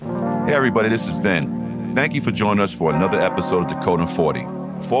Hey everybody, this is Vin. Thank you for joining us for another episode of Decoding 40.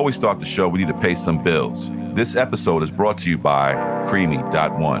 Before we start the show, we need to pay some bills. This episode is brought to you by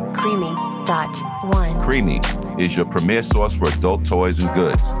Creamy.one. Creamy.one. Creamy is your premier source for adult toys and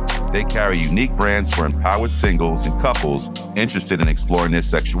goods. They carry unique brands for empowered singles and couples interested in exploring their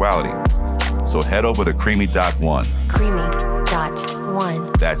sexuality. So head over to Creamy.one.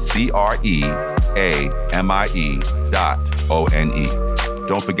 Creamy.one. That's CREAMIE.ONE.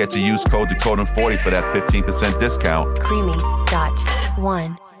 Don't forget to use code Decoding40 for that 15% discount.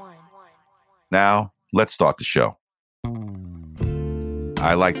 Creamy.one. Now, let's start the show.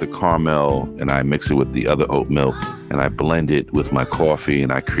 I like the caramel and I mix it with the other oat milk and I blend it with my coffee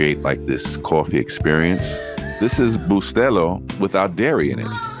and I create like this coffee experience. This is Bustelo without dairy in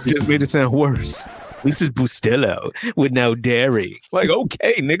it. You just made it sound worse. This is Bustelo with no dairy. Like,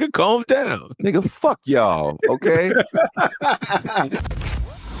 okay, nigga, calm down. Nigga, fuck y'all, okay?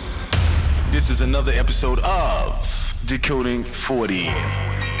 This is another episode of Decoding 40.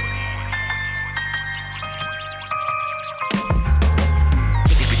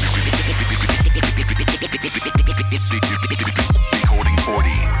 Decoding 40.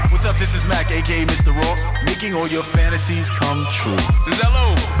 What's up? This is Mac, aka Mr. Raw, making all your fantasies come true. This is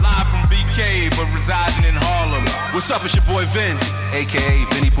LO, live from BK, but residing in Harlem. What's up? It's your boy Vin, aka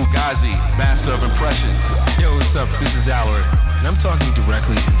Vinny Fugazi, master of impressions. Yo, what's up? This is Alaric, and I'm talking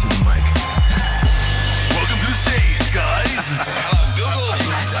directly into the mic. Welcome to the stage, guys. Hello, Google.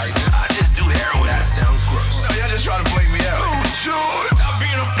 I just do heroin. That sounds gross. No, y'all just trying to blame me out. Oh, George, I'm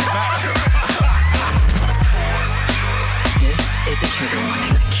being a This is a trigger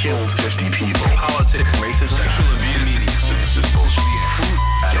warning. Killed 50 people. Politics, racism, sexual abuse. This is bullshit.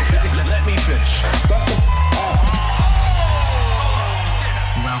 Let me finish.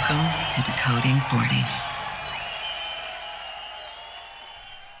 Welcome to Decoding 40.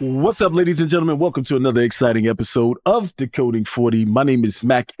 What's up, ladies and gentlemen? Welcome to another exciting episode of Decoding 40. My name is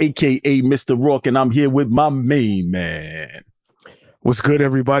Mac, aka Mr. Rock, and I'm here with my main man. What's good,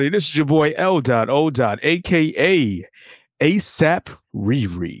 everybody? This is your boy L.O. aka ASAP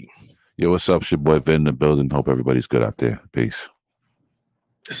Riri. Yo, what's up? It's your boy Vin in the building. Hope everybody's good out there. Peace.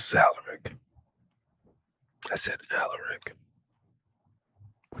 This is Alaric. I said Alaric.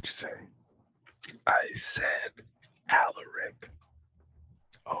 What'd you say? I said Alaric.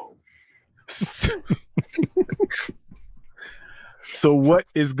 Oh. So what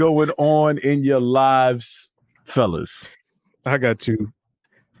is going on in your lives, fellas? I got two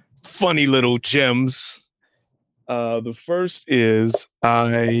funny little gems. The first is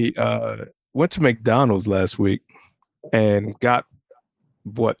I went to McDonald's last week and got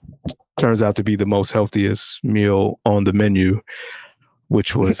what turns out to be the most healthiest meal on the menu,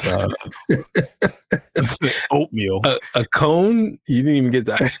 which was oatmeal. A cone? You didn't even get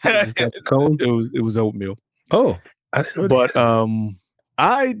that. Just got the cone? It was oatmeal. Oh, I didn't know But that.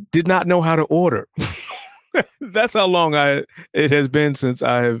 I did not know how to order. That's how long it has been since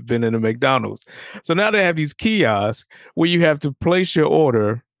I have been in a McDonald's. So now they have these kiosks where you have to place your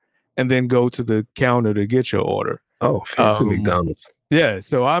order and then go to the counter to get your order. Oh, fancy McDonald's. Yeah,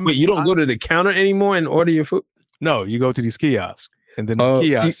 so Wait, you don't go to the counter anymore and order your food? No, you go to these kiosks and then the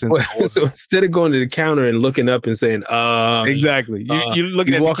kiosks. So instead of going to the counter and looking up and saying, exactly. You're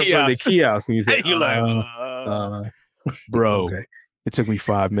looking at walk the up on the kiosk. kiosk and you say, You're like, bro, okay. It took me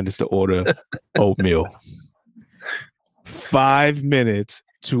 5 minutes to order oatmeal. 5 minutes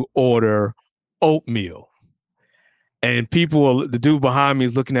to order oatmeal. And the dude behind me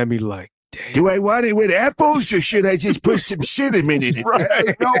is looking at me like, damn. Do I want it with apples or should I just put some cinnamon in it? Right.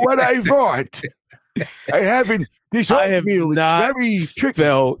 I know what I want. I haven't. This I have oatmeal is not very tricky.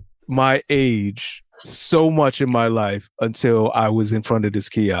 felt my age so much in my life until I was in front of this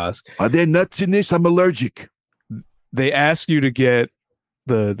kiosk. Are there nuts in this? I'm allergic. They ask you to get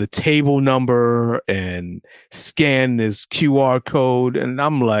the table number and scan this QR code. And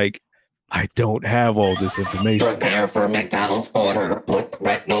I'm like, I don't have all this information. Prepare for McDonald's order. Put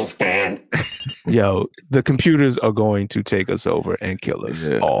retinal scan. Yo, the computers are going to take us over and kill us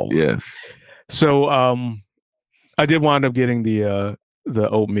all. Yes. So I did wind up getting the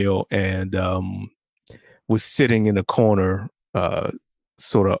oatmeal and was sitting in a corner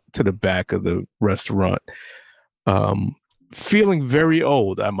sort of to the back of the restaurant. Feeling very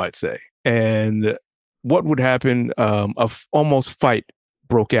old, I might say. And what would happen, almost fight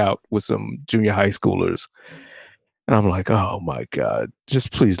broke out with some junior high schoolers. And I'm like, oh my God,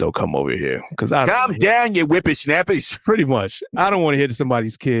 just please don't come over here. Calm down, you whippersnappers. Pretty much. I don't want to hit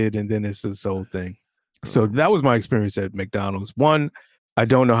somebody's kid and then it's this whole thing. So that was my experience at McDonald's. One, I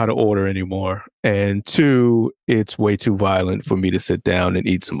don't know how to order anymore. And 2, it's way too violent for me to sit down and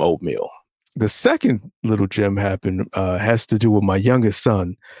eat some oatmeal. The second little gem has to do with my youngest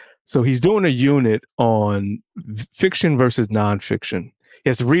son. So he's doing a unit on fiction versus nonfiction. He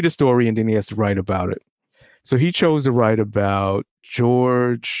has to read a story and then he has to write about it. So he chose to write about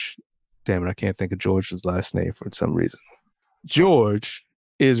George. Damn it, I can't think of George's last name for some reason. George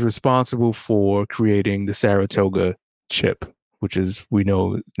is responsible for creating the Saratoga chip, which is, we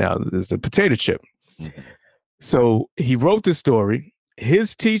know now, is the potato chip. Mm-hmm. So he wrote the story.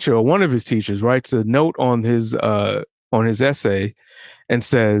 His teacher, or one of his teachers, writes a note on his essay and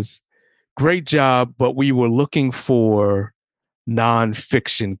says, "Great job, but we were looking for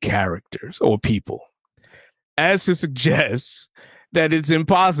nonfiction characters or people," as to suggest that it's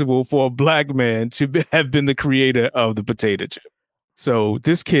impossible for a black man to have been the creator of the potato chip. So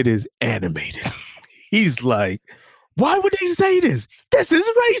this kid is animated. He's like, why would they say this? This is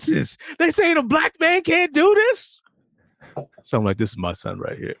racist. They saying a black man can't do this? So I'm like, this is my son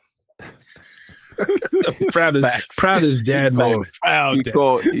right here. proud as dad.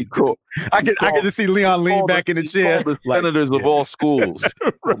 He called. I can just see Leon lean back in the chair. The senators of all schools,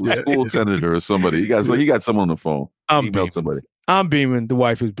 the school senator or somebody. He got someone on the phone. I'm beaming. The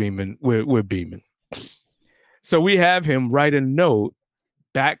wife is beaming. We're beaming. So we have him write a note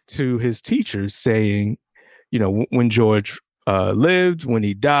back to his teachers saying, you know, when George lived, when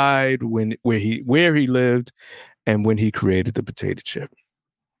he died, where he lived, and when he created the potato chip.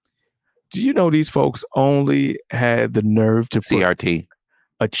 Do you know these folks only had the nerve to CRT put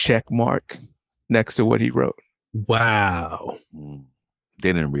a check mark next to what he wrote? Wow.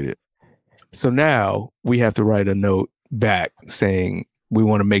 They didn't read it. So now we have to write a note back saying we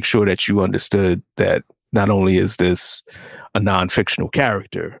want to make sure that you understood that not only is this a non-fictional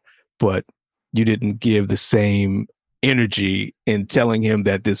character, but you didn't give the same energy in telling him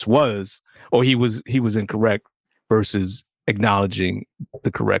that this was, or he was incorrect versus acknowledging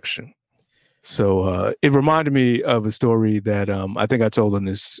the correction. So it reminded me of a story that I think I told on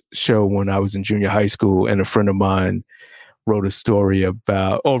this show when I was in junior high school, and a friend of mine wrote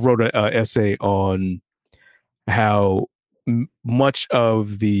an essay on how much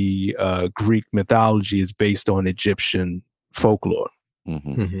of the Greek mythology is based on Egyptian folklore.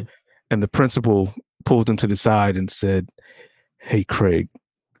 Mm-hmm. Mm-hmm. And the principal pulled him to the side and said, "Hey, Craig,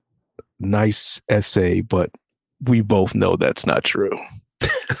 nice essay, but we both know that's not true."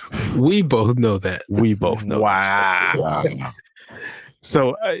 We both know that. We both know. Wow.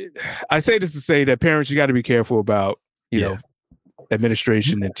 So I say this to say that parents, you got to be careful about, you know,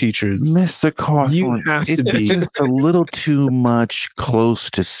 administration and teachers. Mr. Cawthorn, You have to it's be. just a little too much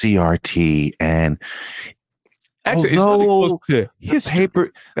close to CRT, and Actually, it's really close to the history.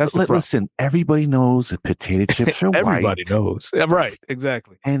 paper. That's the problem. Listen, everybody knows that potato chips are Everybody white. knows. Yeah, right,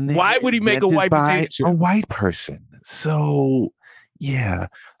 exactly. And Why would he make a invented white by potato chip? a white person? So, yeah,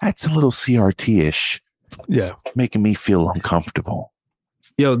 that's a little CRT-ish. Yeah. It's making me feel uncomfortable.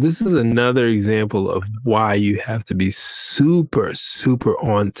 Yo, this is another example of why you have to be super, super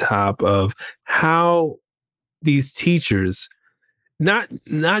on top of how these teachers, not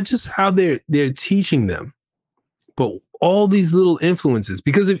just how they're teaching them, but all these little influences.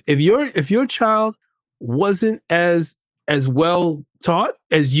 Because if your child wasn't as well taught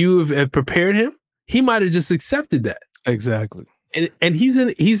as you have prepared him, he might have just accepted that. Exactly. And he's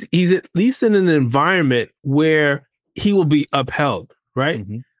at least in an environment where he will be upheld, right?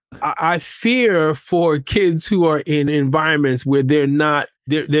 Mm-hmm. I fear for kids who are in environments where they're not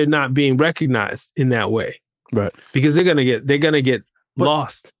being recognized in that way, right? Because they're gonna get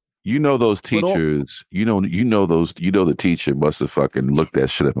lost. You know those teachers. You know the teacher must have fucking looked that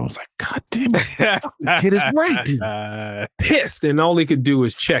shit up and was like, "God damn it, the kid is right." Pissed, and all he could do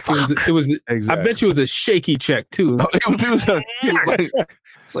was check. It was exactly. I bet you it was a shaky check too. It's like,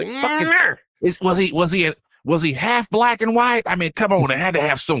 fucking, was he half black and white? I mean, come on, it had to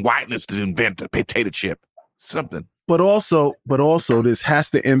have some whiteness to invent a potato chip, something. But also, this has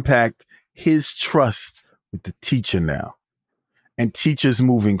to impact his trust with the teacher now, and teachers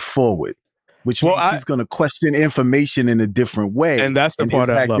moving forward, which means he's going to question information in a different way, and that's the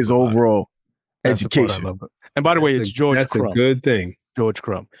part I love. His overall education. And by the way, it's George. That's Crumb. a good thing, George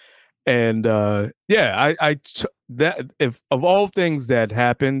Crumb. And that if of all things that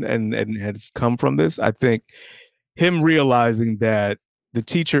happened and has come from this, I think him realizing that the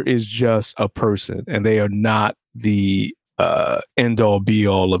teacher is just a person and they are not the end all be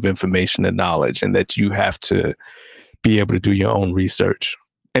all of information and knowledge, and that you have to be able to do your own research.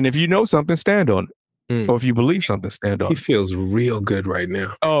 And if you know something, stand on it. Or if you believe something, stand on it. He feels real good right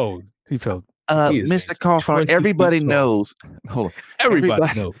now. Oh, he felt Mr. Cawthorn, everybody knows. Hold on.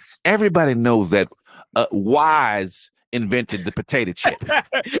 Everybody knows. Everybody knows that Wise invented the potato chip.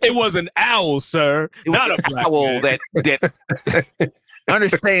 It was an owl, sir. It was not an a black owl man. that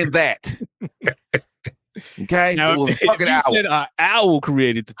understand that. Okay, Now, it was a if fucking you owl. said an owl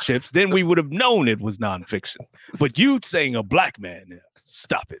created the chips, then we would have known it was nonfiction. But you saying a black man,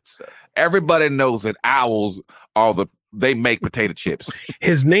 stop it, sir. Everybody knows that owls they make potato chips.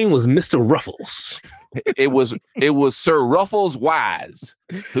 His name was Mr. Ruffles. It was Sir Ruffles Wise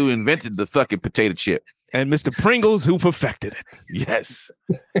who invented the fucking potato chip. And Mr. Pringles who perfected it. Yes.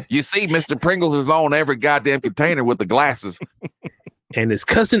 You see, Mr. Pringles is on every goddamn container with the glasses. And his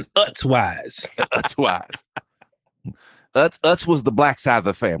cousin Utz Wise. Utz Wise. Utz was the black side of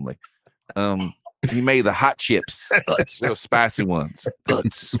the family. He made the hot chips. Utz, those spicy ones.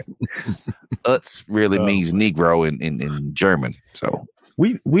 Utz. Utz really means Negro in German. So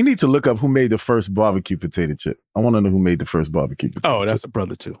we need to look up who made the first barbecue potato chip. I want to know who made the first barbecue potato chip. Oh, that's a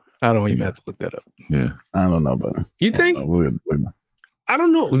brother too. I don't even have to look that up. Yeah. I don't know, but you think? I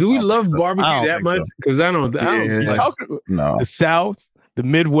don't know. Do we love barbecue that much? Because I don't no. The South, the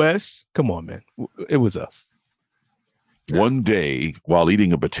Midwest. Come on, man. It was us. One day, while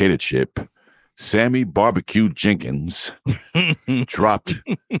eating a potato chip, Sammy Barbecue Jenkins dropped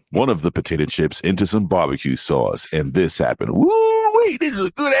one of the potato chips into some barbecue sauce, and this happened. Woo-wee, this is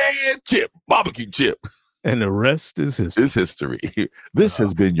a good ass chip, barbecue chip. And the rest is history. It's history. This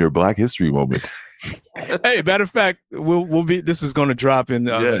has been your Black History moment. Hey, matter of fact, we'll be. This is going to drop in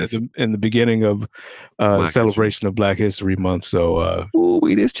the beginning of celebration of Black History Month. So,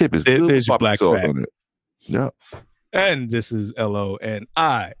 this chip is good. There's your black fact. On it. Yeah. And this is LO, and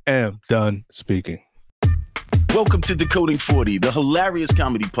I am done speaking. Welcome to Decoding 40, the hilarious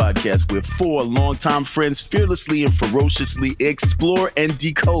comedy podcast where four longtime friends fearlessly and ferociously explore and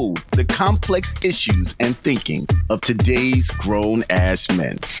decode the complex issues and thinking of today's grown-ass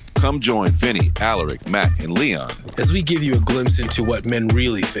men. Come join Vinny, Alaric, Mac, and Leon as we give you a glimpse into what men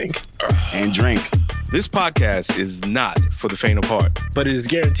really think. And drink. This podcast is not for the faint of heart, but it is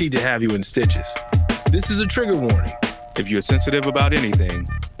guaranteed to have you in stitches. This is a trigger warning. If you're sensitive about anything,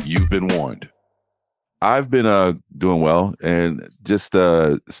 you've been warned. I've been doing well and just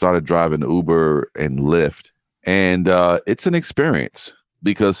started driving Uber and Lyft. And it's an experience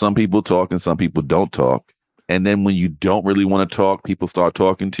because some people talk and some people don't talk. And then when you don't really want to talk, people start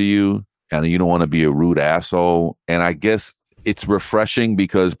talking to you and you don't want to be a rude asshole. And I guess it's refreshing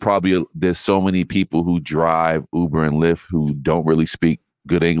because probably there's so many people who drive Uber and Lyft who don't really speak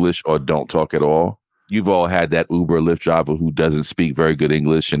good English or don't talk at all. You've all had that Uber or Lyft driver who doesn't speak very good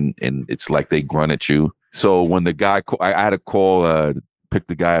English and it's like they grunt at you. So when the guy, I had a call, pick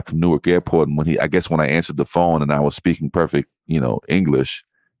the guy up from Newark Airport, and when I answered the phone and I was speaking perfect, English,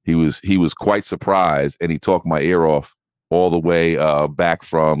 he was quite surprised, and he talked my ear off all the way back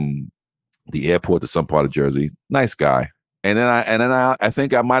from the airport to some part of Jersey. Nice guy. And then I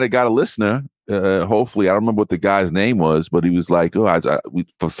think I might have got a listener. Hopefully, I don't remember what the guy's name was, but he was like,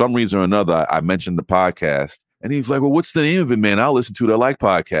 for some reason or another, I mentioned the podcast. And he's like, well, what's the name of it, man? I'll listen to it. I like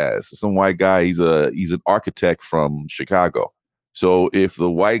podcasts. Some white guy, he's an architect from Chicago. So if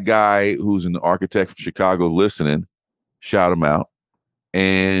the white guy who's an architect from Chicago is listening, shout him out.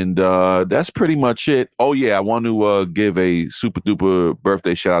 And that's pretty much it. Oh, yeah, I want to give a super duper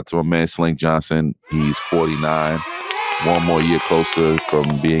birthday shout out to my man, Slink Johnson. He's 49. One more year closer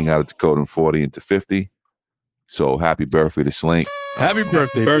from being out of Decoding 40 into 50. So happy birthday to Slink. Happy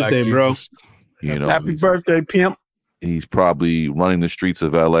birthday, bro. Happy birthday, pimp. He's probably running the streets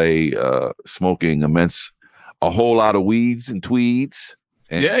of LA, smoking a whole lot of weeds and tweeds.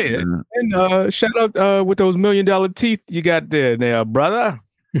 And, And shout out with those $1 million teeth you got there, brother.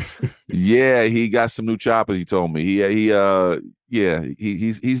 Yeah, he got some new choppers. He told me he's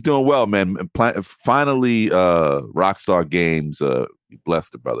doing well, man. Finally, Rockstar Games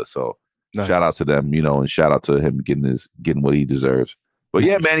blessed the brother. So nice. Shout out to them, and shout out to him getting what he deserves. But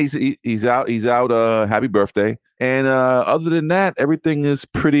yeah, man, he's out. He's out. Happy birthday! And other than that, everything is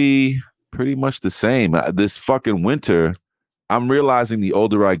pretty much the same. This fucking winter, I'm realizing the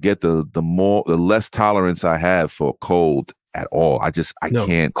older I get, the less tolerance I have for cold at all. I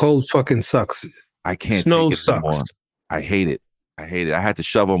can't. Cold fucking sucks. I can't. Snow take it sucks. Anymore. I hate it. I had to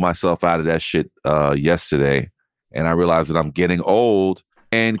shovel myself out of that shit yesterday, and I realized that I'm getting old,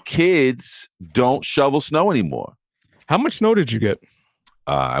 and kids don't shovel snow anymore. How much snow did you get?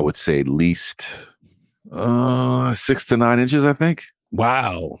 I would say at least 6 to 9 inches, I think.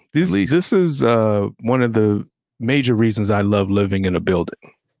 Wow. This is one of the major reasons I love living in a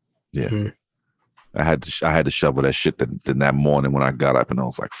building. Yeah. I had to shovel that shit that morning when I got up, and I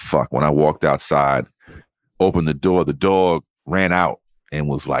was like, fuck. When I walked outside, opened the dog ran out and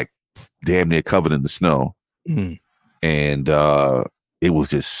was like damn near covered in the snow. Mm. And it was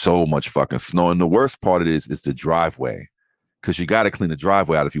just so much fucking snow. And the worst part of it is the driveway, because you got to clean the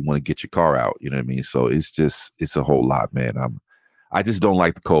driveway out if you want to get your car out. You know what I mean? So it's a whole lot, man. I just don't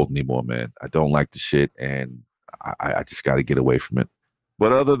like the cold anymore, man. I don't like the shit, and I just got to get away from it.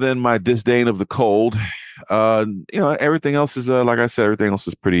 But other than my disdain of the cold, everything else is, like I said, everything else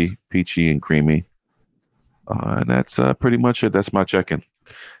is pretty peachy and creamy. And that's pretty much it. That's my check-in.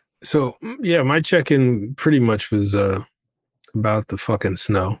 So, yeah, my check-in pretty much was about the fucking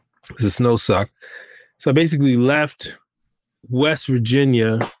snow. The snow sucked. So I basically left West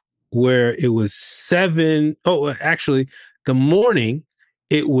Virginia where it was actually, the morning,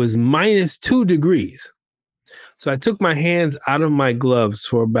 it was -2 degrees. So I took my hands out of my gloves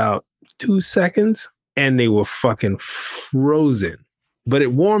for about 2 seconds, and they were fucking frozen. But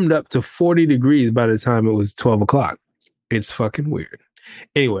it warmed up to 40 degrees by the time it was 12 o'clock. It's fucking weird.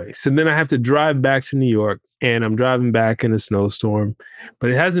 Anyway, so then I have to drive back to New York, and I'm driving back in a snowstorm,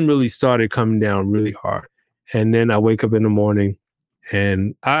 but it hasn't really started coming down really hard. And then I wake up in the morning,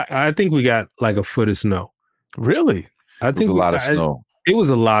 and I think we got like a foot of snow. Really? I think a lot of snow. It was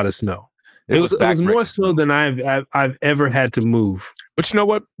a lot of snow. It was more snow than I've ever had to move. But you know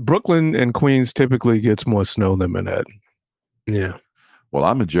what? Brooklyn and Queens typically gets more snow than Manhattan. Yeah. Well,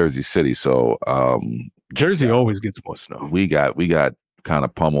 I'm in Jersey City, so Jersey always gets more snow. We got kind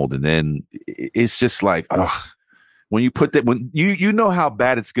of pummeled, and then it's just like, when you put that, when you know how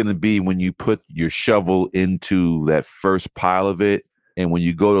bad it's going to be when you put your shovel into that first pile of it, and when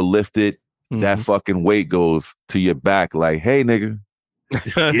you go to lift it, that fucking weight goes to your back. Like, hey, nigga,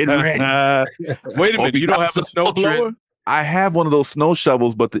 get ready. Wait a minute, you don't have a snow blower? I have one of those snow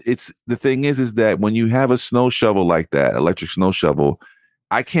shovels, but the thing is that when you have a snow shovel like that, electric snow shovel,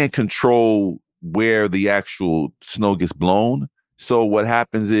 I can't control where the actual snow gets blown. So what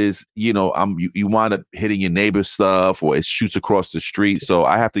happens is, you wind up hitting your neighbor's stuff, or it shoots across the street. So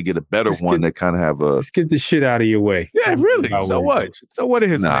I have to get a better one that kind of have a. Just get the shit out of your way. Yeah, really. So what? So what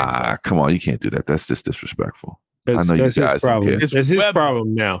is? Nah, come on, you can't do that. That's just disrespectful. I know that's you guys. his problem. It's That's his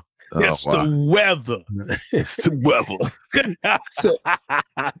problem now. It's the weather. It's the weather. So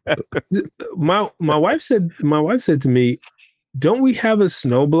my wife said to me, "Don't we have a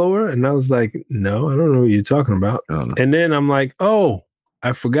snowblower?" And I was like, "No, I don't know what you're talking about." And then I'm like, "Oh,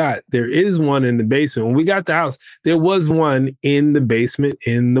 I forgot. There is one in the basement. When we got the house, there was one in the basement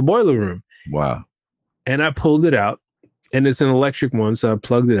in the boiler room." Wow. And I pulled it out, and it's an electric one, so I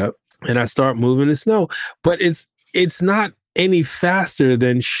plugged it up and I start moving the snow. But it's not any faster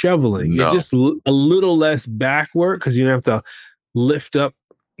than shoveling. No. It's just a little less back work because you don't have to lift up,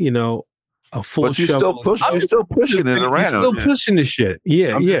 a full But you're shovel. still pushing it around. You're still pushing the shit.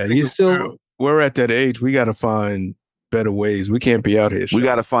 Yeah, you're still. We're at that age. We got to find better ways. We can't be out here. We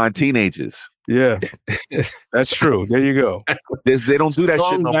got to find teenagers. Yeah, that's true. There you go. They don't do that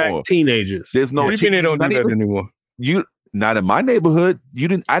shit no more. Teenagers. There's no. What do you mean they don't do that anymore? Not in my neighborhood. I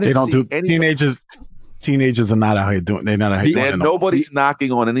didn't. They don't see do teenagers. Teenagers are not out here doing. They're not out here doing. Nobody's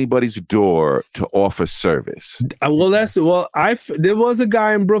knocking on anybody's door to offer service. There was a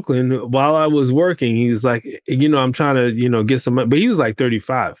guy in Brooklyn while I was working. He was like, I'm trying to, get some money, but he was like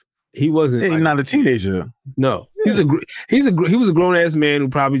 35. He wasn't. He's not a teenager. No, he was a grown ass man who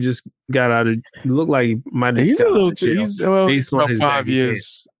probably just got out of. Looked like he might. He's about 5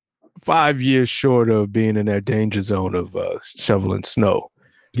 years. 5 years short of being in that danger zone of shoveling snow.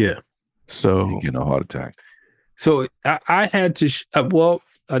 Yeah. So you get a heart attack. So I had to.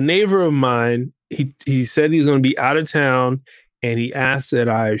 A neighbor of mine, he said he was going to be out of town, and he asked that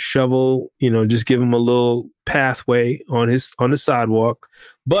I shovel. Just give him a little pathway on the sidewalk.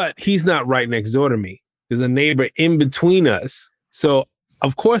 But he's not right next door to me. There's a neighbor in between us. So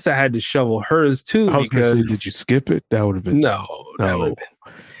of course I had to shovel hers too. I was because gonna say, did you skip it? That would have been That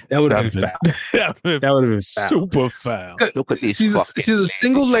would have been foul. That would have been super foul. Look at this. She's a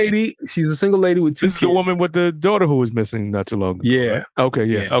single lady. She's a single lady with 2 This kids. is the woman with the daughter who was missing not too long ago. Yeah. Okay.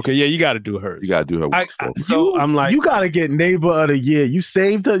 Yeah. Okay. Yeah. You got to do hers. You got to do her. So I'm like, you got to get neighbor of the year. You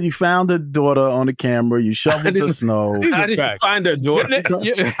saved her. You found her daughter on the camera. You shoveled the snow. I didn't find her daughter.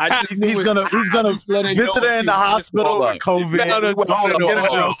 He's gonna visit her in the hospital with COVID.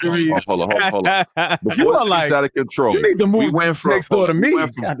 Hold on. Before this gets out of control, you need to move next door to me.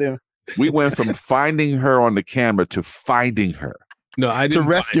 We went from finding her on the camera to finding her. No, I didn't. To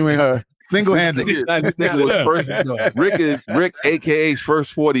rescuing her single-handed. Rick, aka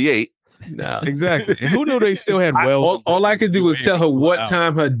First 48, No. Exactly. And who knew they still had wells? All I could do was tell her what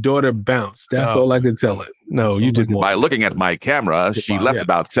time her daughter bounced. That's all I could tell her. No, you didn't. By looking at my camera, she left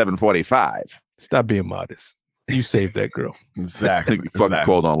about 7:45. Stop being modest. You saved that girl. Exactly. I think you fucking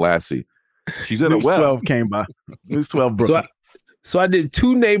called on Lassie. She's in a News well. 12 came by. News 12 Brooklyn. So I did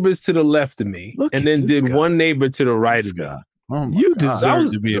 2 neighbors to the left of me, and then did 1 neighbor to the right of me. Oh my You God.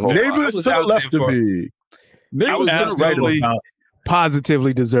 deserve to be a Neighbors to the left of me. Neighbors to the right of me.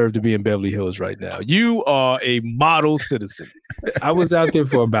 Positively deserve to be in Beverly Hills right now. You are a model citizen. I was out there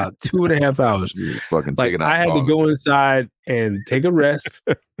for about 2.5 hours. Fucking Like I had to go inside and take a rest,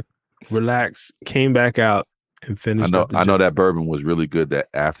 relax, came back out and finished. I know that bourbon was really good. That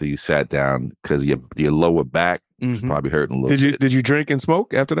after you sat down, because your lower back was probably hurting a little. Did you drink and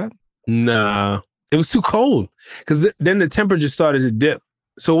smoke after that? Nah, it was too cold. Because then the temperature started to dip,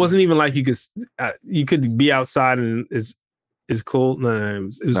 so it wasn't even like you could be outside and it's cold. No,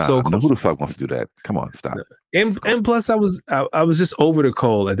 it was so cold. Who the fuck wants to do that? Come on, stop. And plus, I was just over the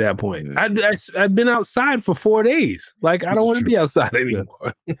cold at that point. I'd been outside for 4 days. Like I don't want to be outside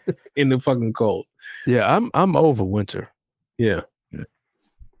anymore in the fucking cold. Yeah, I'm over winter. Yeah.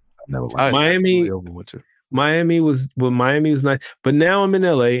 Never Miami over winter. Miami was nice, but now I'm in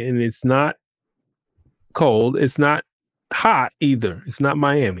LA and it's not cold. It's not hot either. It's not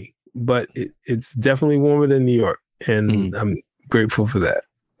Miami, but it's definitely warmer than New York, and I'm grateful for that.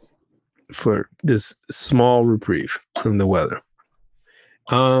 For this small reprieve from the weather.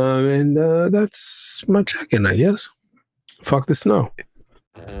 And that's my check-in, I guess. Fuck the snow.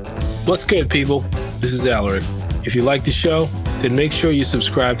 What's good, people? This is Alaric. If you like the show, then make sure you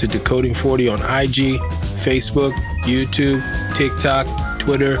subscribe to Decoding 40 on IG, Facebook, YouTube, TikTok,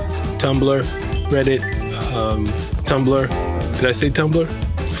 Twitter, Tumblr, Reddit, Tumblr. Did I say Tumblr?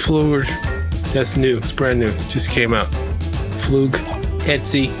 Fluid. That's new. It's brand new. Just came out. Fluke,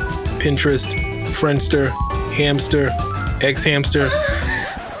 Etsy, Pinterest, Friendster, Hamster, X-Hamster.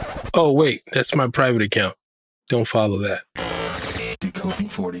 Oh, wait. That's my private account. Don't follow that. Decoding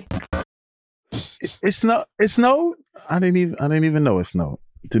 40. It snowed. I didn't even know it snowed.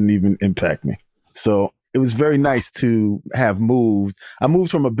 It didn't even impact me. So it was very nice to have moved. I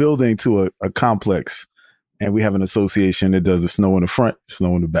moved from a building to a complex, and we have an association that does the snow in the front,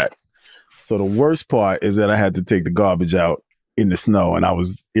 snow in the back. So the worst part is that I had to take the garbage out in the snow, and I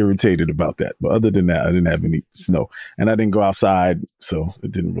was irritated about that. But other than that, I didn't have any snow, and I didn't go outside, so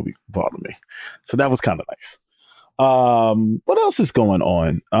it didn't really bother me. So that was kind of nice. What else is going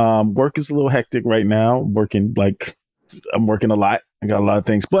on? Work is a little hectic right now. I'm working a lot. I got a lot of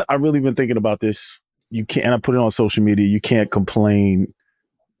things, but I've really been thinking about this. I put it on social media. You can't complain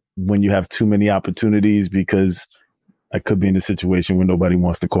when you have too many opportunities, because I could be in a situation where nobody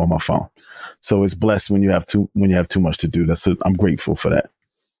wants to call my phone. So it's blessed when you have too much to do. I'm grateful for that.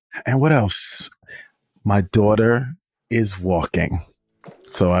 And what else? My daughter is walking.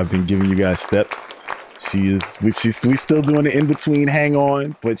 So I've been giving you guys steps. We still doing the in-between hang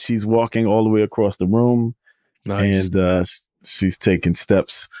on, but she's walking all the way across the room. Nice. And she's taking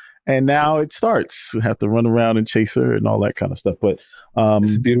steps. And now it starts. We have to run around and chase her and all that kind of stuff. But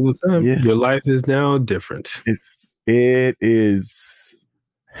it's a beautiful time. Yeah. Your life is now different. It is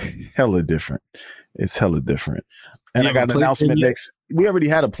hella different. It's hella different. And I got an announcement next. We already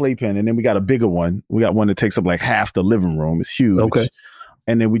had a playpen, and then we got a bigger one. We got one that takes up like half the living room. It's huge. Okay.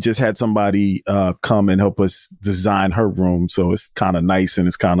 And then we just had somebody come and help us design her room. So it's kind of nice and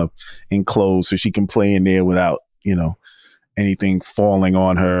it's kind of enclosed, so she can play in there without, anything falling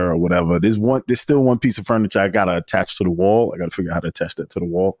on her or whatever. There's still one piece of furniture I got to attach to the wall. I got to figure out how to attach that to the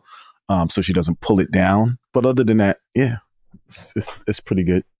wall so she doesn't pull it down. But other than that, yeah, it's pretty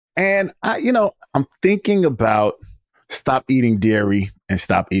good. And I'm thinking about stop eating dairy and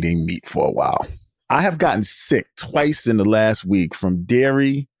stop eating meat for a while. I have gotten sick twice in the last week from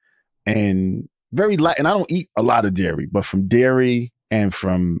dairy and and I don't eat a lot of dairy, but from dairy and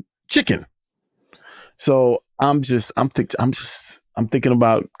from chicken. So I'm thinking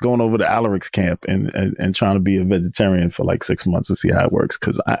about going over to Alaric's camp and trying to be a vegetarian for like 6 months and see how it works,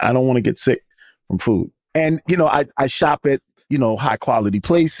 because I don't want to get sick from food. And I shop at high quality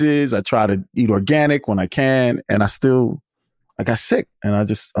places. I try to eat organic when I can, and I got sick, and I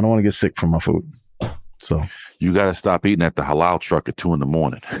don't want to get sick from my food. So you got to stop eating at the halal truck at 2 a.m.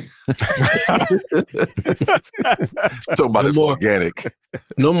 Talking about it's organic.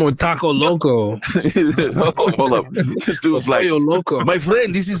 No more Taco Loco. Hold up. Dude's like, Loco. My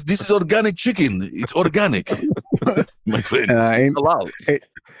friend, this is organic chicken. It's organic. My friend. Ain't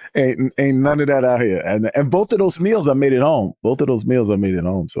Ain't none of that out here. And both of those meals I made at home.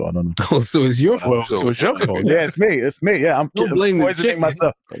 So I don't know. Oh, so it's your fault. So it's your fault. Yeah, it's me. Yeah, I'm Don't blame the poisoning chicken.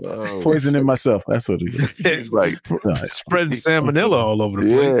 myself. Oh. Poisoning myself. That's what it is. He's like, Spreading salmonella all over the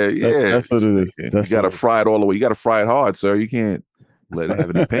place. yeah. That's what it is. You got to fry it all the way. You got to fry it hard, sir. You can't let it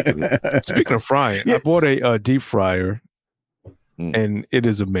have any pink in it. Speaking of frying, I bought a deep fryer, Mm. and it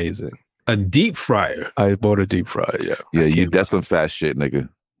is amazing. A deep fryer. I bought a deep fryer. Yeah. Yeah, that's some fast shit, nigga.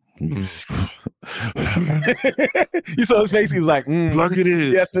 You saw his face. He was like, Plug it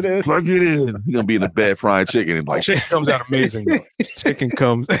in. Yes, it is. Plug it in. You're gonna be in the bed frying chicken and like Chicken comes out amazing. Though. Chicken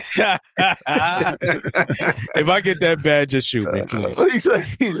comes. If I get that bad, just shoot me, please.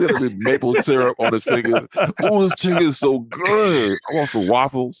 he's gonna be maple syrup on his fingers. Oh, this chicken is so good. I want some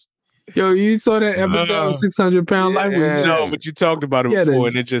waffles. Yo, you saw that episode of 600 Pound Life? Yeah. No, but you talked about it Yeah, before,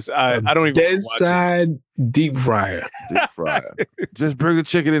 there's and it just I don't even Dead watch it. side deep fryer. Deep fryer. Just bring the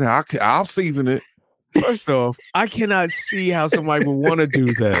chicken in. I'll season it. First off, I cannot see how somebody would want to do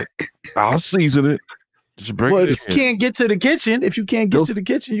that. I'll season it. Just bring Well, it if in. you can't get to the kitchen, to the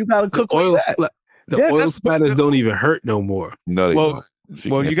kitchen, you gotta cook Oil with that. oil splatters don't even hurt no more. No, they Well, don't. She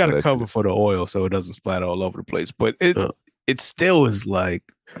Well, can't you got do to that cover shit. for the oil so it doesn't splatter all over the place. But it still is like,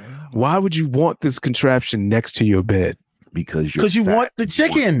 why would you want this contraption next to your bed? Because you fat. want the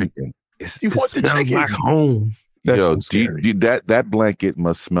chicken. You want the smells chicken. like home. That's Yo, so scary. that blanket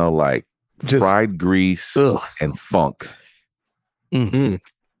must smell like Just- fried grease Ugh. and funk Mm-hmm.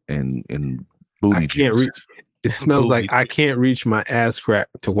 and booty I can't juice. reach. It smells like I can't reach my ass crack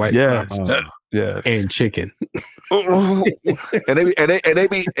to wipe Yeah, my ass. yeah. And chicken. and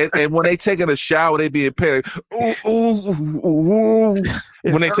when they taking a shower, they be in pain.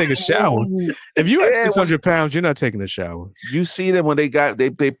 When they take a shower. If you at Yeah, 600 pounds, you're not taking a shower. You see them when they kind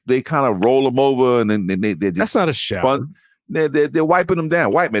of roll them over and then they That's just not a shower. they're wiping them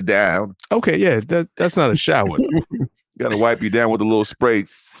down. Wipe me down. Okay, yeah, that's not a shower. Got to wipe you down with a little spray.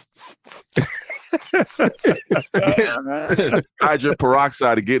 Hydrogen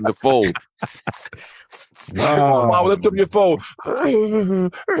peroxide to get in the fold. Mom, lift up your fold.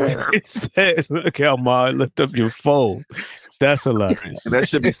 It said, look how Ma lift up your phone. That's hilarious. And that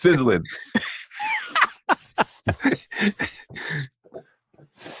should be sizzling.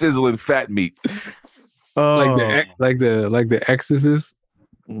 Sizzling fat meat. Oh, Like the Exorcist.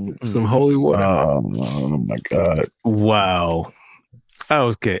 Some holy water. Oh my God. wow.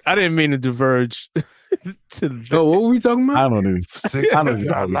 Okay. I didn't mean to diverge to the Oh, what were we talking about? I don't even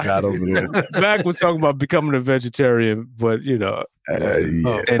how we got over there. back was talking about becoming a vegetarian, but Yeah.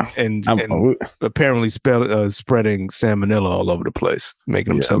 and I'm- apparently spreading salmonella all over the place,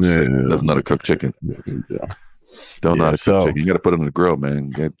 making himself sick. Doesn't know how to cook chicken. Don't know how to cook chicken. You got to put it in the grill,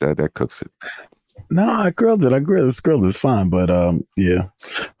 man. That cooks it. No, I grilled it. It's grilled. It's fine, but yeah.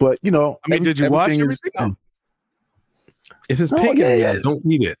 But I mean, did you watch everything everything? If it's No, pink, yeah. don't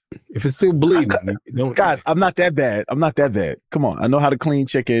eat it. If it's still bleeding, don't. Guys, I'm not that bad. Come on. I know how to clean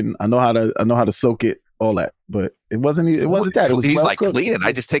chicken. I know how to soak it, all that. But it wasn't that. It was He's well like cooked. clean.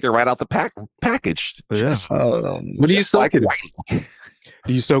 I just take it right out the package. Yeah. What do you soak it in?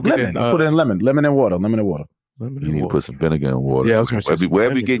 Do you soak it Lemon. in? Put it in lemon and water. You need to put some vinegar in water. Yeah, I was gonna say some wherever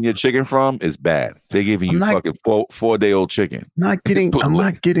you're vinegar. getting your chicken from is bad. They're giving you I'm not- fucking 4-day-old chicken. I'm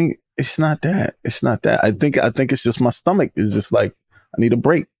not getting. It's not that. I think it's just my stomach is just like I need a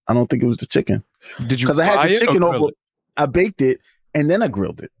break. I don't think it was the chicken Did you? because I had fry the it or chicken grill over. it? I baked it and then I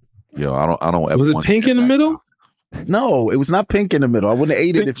grilled it. Yo, I don't ever. Was it want pink to in the get middle? No, it was not pink in the middle. I wouldn't have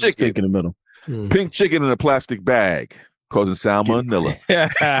ate it Pink if it was chicken. pink in the middle. back. Pink chicken in a plastic bag causing salmonella.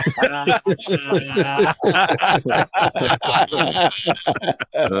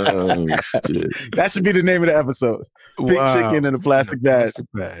 Oh, shit. That should be the name of the episode. Pink Wow. chicken in a plastic bag. Plastic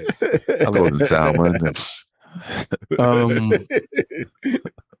bag. Causing salmonella.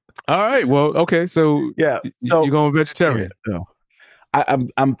 All right. Well, okay. So Yeah. y- So you're going vegetarian. no.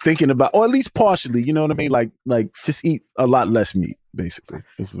 I'm thinking about, or at least partially. You know what I mean? Like just eat a lot less meat, basically.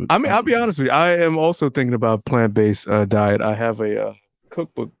 That's what- I mean, I'll be honest with you. I am also thinking about plant-based diet. I have a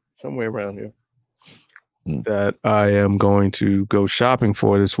cookbook somewhere around here that I am going to go shopping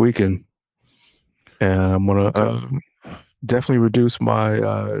for this weekend, and I'm gonna definitely reduce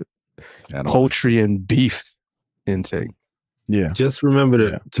my poultry and beef intake. Yeah. Just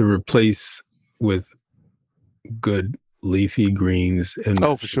remember to replace with good leafy greens and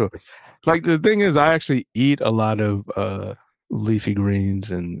Oh, for sure. Like the thing is, I actually eat a lot of leafy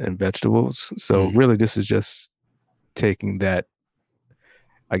greens and vegetables. So really, this is just taking that,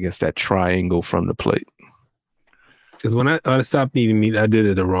 I guess, that triangle from the plate. Because when I stopped eating meat, I did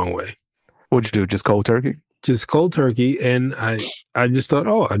it the wrong way. What'd you do? Just cold turkey? just cold turkey, and I just thought,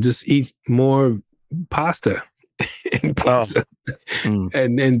 I'll just eat more pasta and pizza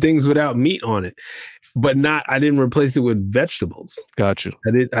and things without meat on it, but I didn't replace it with vegetables. Gotcha.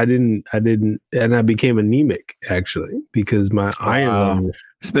 I didn't, and I became anemic actually because my iron level.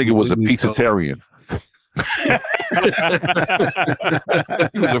 This nigga was a pizzatarian.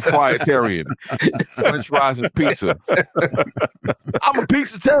 He was a friatarian. French fries and pizza. I'm a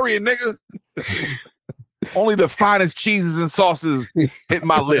pizzatarian, nigga. Only the finest cheeses and sauces hit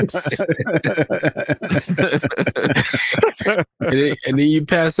my lips. and then you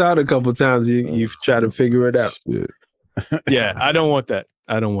pass out a couple times. You try to figure it out. Yeah, I don't want that.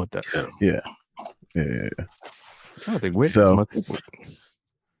 Yeah. I think so.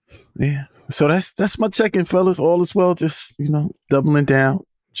 Yeah. So that's my check-in, fellas. All is well. Just doubling down,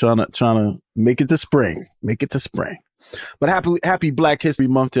 trying to make it to spring. But happy Black History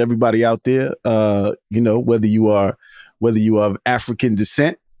Month to everybody out there. Whether you are of African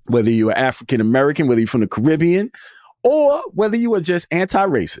descent, whether you are African American, whether you're from the Caribbean, or whether you are just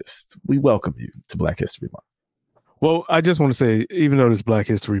anti-racist, we welcome you to Black History Month. Well, I just want to say, even though it's Black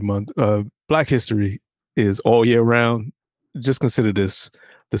History Month, Black history is all year round. Just consider this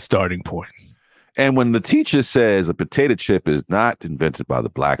the starting point. And when the teacher says a potato chip is not invented by the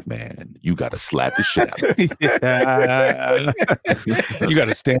black man, you got to slap the shit out of it. You got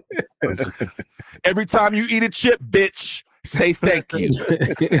to stand. Every time you eat a chip, bitch, say thank you.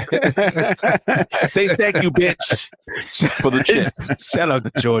 Say thank you, bitch, for the chip. Shout out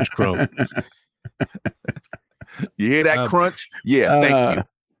to George Crumb. You hear that crunch? Yeah, thank you.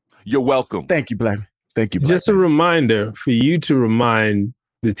 You're welcome. Thank you, Black. Thank you, Black. Just a reminder for you to remind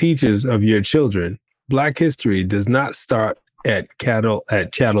the teachers of your children, Black history does not start at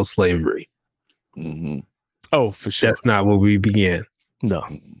chattel slavery. Mm-hmm. Oh, for sure. That's not where we began. No.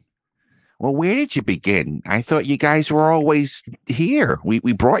 Well, where did you begin? I thought you guys were always here. We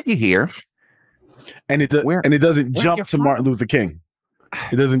brought you here. And it doesn't jump to Martin Luther King.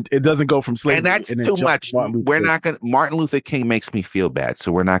 It doesn't go from slavery. And that's too much. Martin Luther King makes me feel bad,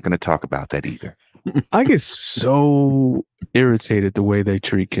 so we're not going to talk about that either. I get so irritated the way they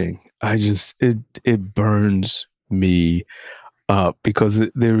treat King. It burns me up because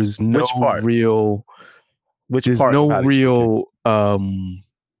there is no real.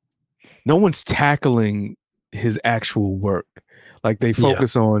 No one's tackling his actual work. Like they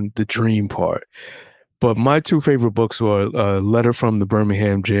focus on the dream part. But my two favorite books were Letter from the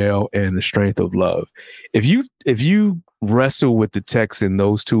Birmingham Jail and The Strength of Love. If you wrestle with the text in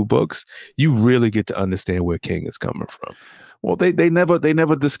those two books, you really get to understand where King is coming from. Well, they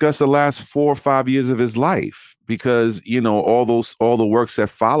never discuss the last 4 or 5 years of his life because all the works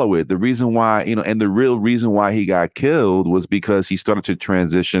that follow it. The reason why and the real reason why he got killed was because he started to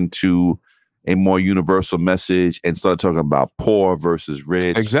transition to a more universal message and started talking about poor versus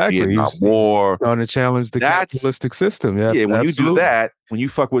rich. Exactly. Vietnam War. On to challenge the capitalistic system. Yeah. Yeah. When you do that, when you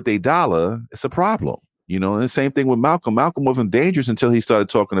fuck with $1, it's a problem. And the same thing with Malcolm. Malcolm wasn't dangerous until he started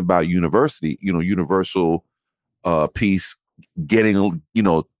talking about universal peace, getting,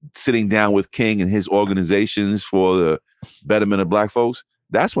 sitting down with King and his organizations for the betterment of black folks.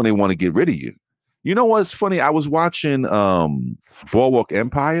 That's when they want to get rid of you. You know what's funny? I was watching Boardwalk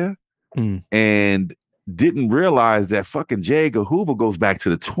Empire. And didn't realize that fucking J. Edgar Hoover goes back to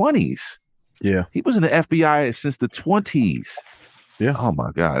the 20s. Yeah. He was in the FBI since the 20s. Yeah. Oh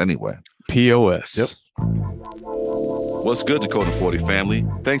my God. Anyway. POS. Yep. What's good, Dakota 40 family?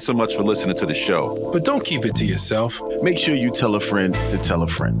 Thanks so much for listening to the show. But don't keep it to yourself. Make sure you tell a friend to tell a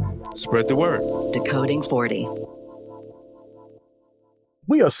friend. Spread the word. Decoding 40.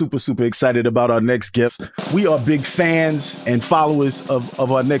 We are super, super excited about our next guest. We are big fans and followers of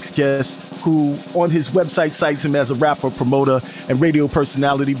our next guest, who on his website cites him as a rapper, promoter, and radio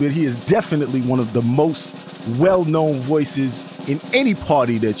personality, but he is definitely one of the most well-known voices in any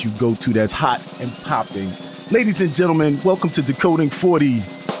party that you go to that's hot and popping. Ladies and gentlemen, welcome to Decoding 40,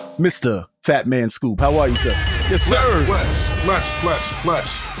 Mr. Fat Man Scoop. How are you, sir? Yes, sir.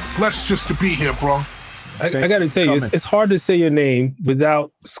 Blessed just to be here, bro. I got to tell you, it's hard to say your name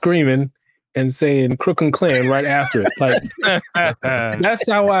without screaming and saying Crooklyn Clan right after it. Like that's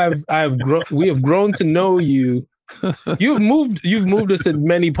how we have grown to know you. You've moved us in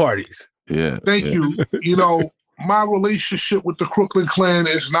many parties. Yeah. Thank you. My relationship with the Crooklyn Clan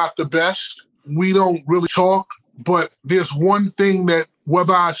is not the best. We don't really talk, but there's one thing that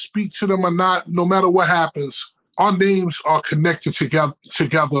whether I speak to them or not, no matter what happens, our names are connected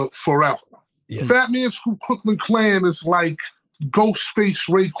together forever. Yeah. Fat Man Scoop Crooklyn Clan is like Ghostface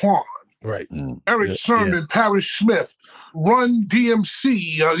Raekwon. Right. Eric Sermon, Parrish Smith, Run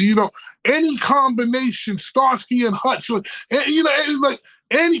DMC. any combination, Starsky and Hutch, like, like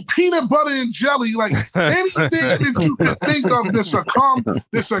any peanut butter and jelly, like anything that you can think of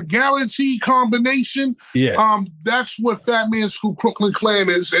that's a guaranteed combination. Yeah. That's what Fat Man Scoop Crooklyn Clan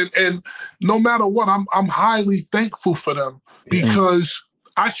is. And no matter what, I'm highly thankful for them because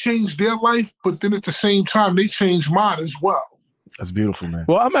I changed their life, but then at the same time, they changed mine as well. That's beautiful, man.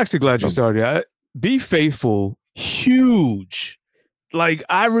 Well, I'm actually glad you started. Be Faithful, huge. Like,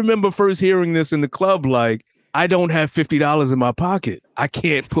 I remember first hearing this in the club, like, I don't have $50 in my pocket. I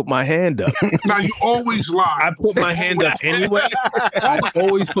can't put my hand up. Now, you always lie. I put my hand up anyway. I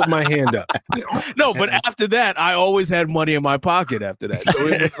always put my hand up. No, but after that, I always had money in my pocket after that. So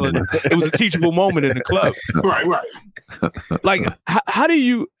it was a teachable moment in the club. Right. Like, how did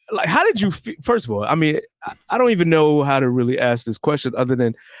you first of all, I mean, I don't even know how to really ask this question other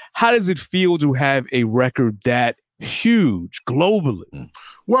than how does it feel to have a record that huge globally?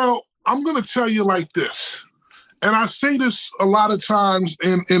 Well, I'm going to tell you like this. And I say this a lot of times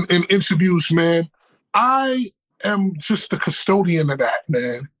in interviews, man. I am just the custodian of that,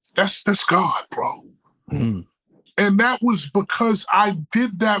 man. That's God, bro. Mm. And that was because I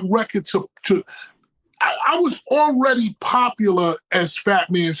did that record I was already popular as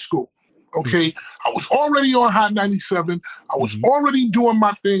Fat Man Scoop. Okay. I was already on Hot 97. I was already doing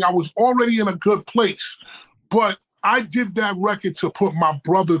my thing. I was already in a good place. But I did that record to put my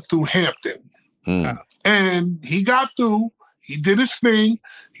brother through Hampton. And he got through. He did his thing.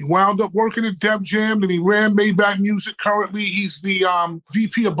 He wound up working at Def Jam, and he ran Maybach Music. Currently, he's the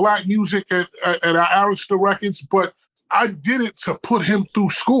VP of Black Music at Arista Records. But I did it to put him through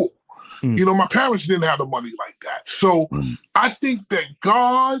school. You know, my parents didn't have the money like that. So I think that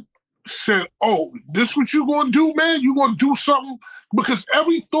God said, oh, this what you going to do, man? You going to do something? Because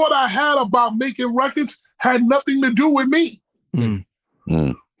every thought I had about making records had nothing to do with me.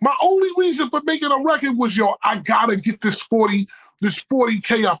 My only reason for making a record was, I gotta get this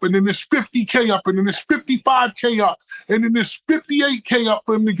 40K up, and then this 50K up, and then this 55K up, and then this 58K up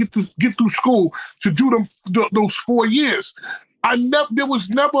for him to get through school to do those 4 years. There was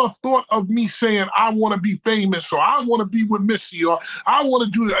never a thought of me saying I want to be famous or I want to be with Missy or I want to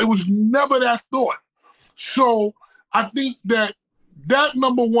do that. It was never that thought. So I think that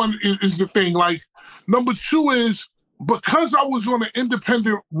number one is the thing. Like, number two is, because I was on an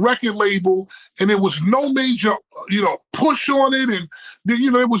independent record label and there was no major, push on it, and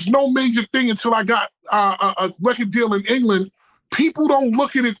there was no major thing until I got a record deal in England. People don't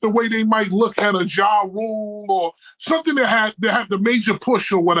look at it the way they might look at a Ja Rule or something that had the major push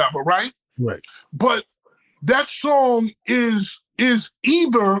or whatever, right? Right. But that song is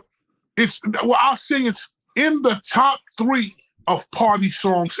either I'll say it's in the top 3 of party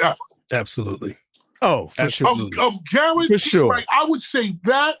songs ever. Absolutely. Oh, for sure. Of guaranteed, for sure. Like, I would say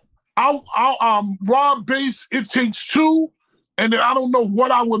that. I'll Rob Bass, It Takes Two, and then I don't know what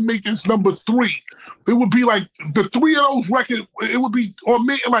I would make as number 3. It would be like the 3 of those records. It would be, or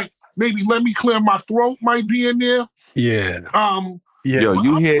maybe Let Me Clear My Throat might be in there. Yeah. Yeah. Yo,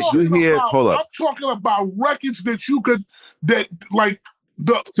 you hear? Hold up. I'm talking about records that soon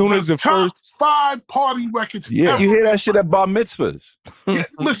as the top first 5 party records. Yeah, ever. you hear that shit at bar mitzvahs. Yeah,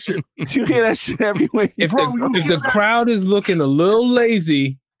 listen, You hear that shit everywhere. If Bro, the crowd is looking a little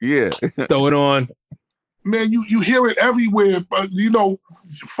lazy, Yeah. throw it on. man, you hear it everywhere. But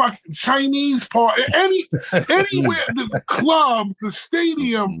fucking Chinese party, anywhere, the club, the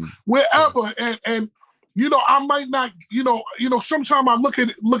stadium, wherever, and I might not, sometimes I look at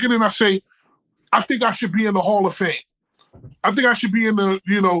it and I say, I think I should be in the Hall of Fame. I think I should be in the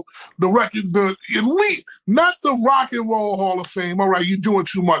record, the elite, not the Rock and Roll Hall of Fame. All right, you're doing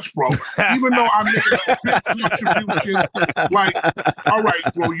too much, bro. Even though I made a big contribution, like, all right,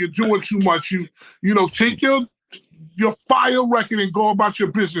 bro, you're doing too much. Take your fire record and go about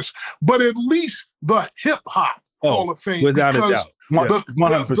your business. But at least the hip hop Hall of Fame, without a doubt,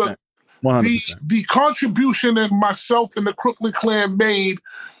 100%. 100%. The contribution that myself and the Crooklyn Clan made,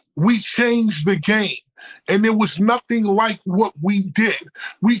 we changed the game. And there was nothing like what we did.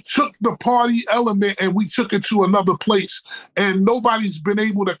 We took the party element and we took it to another place. And nobody's been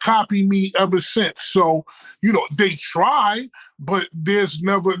able to copy me ever since. So, they try, but there's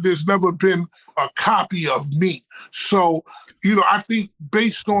never been a copy of me. So, I think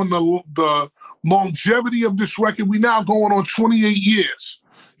based on the longevity of this record, we now going on 28 years.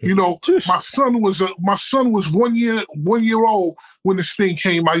 My son was 1 year old when this thing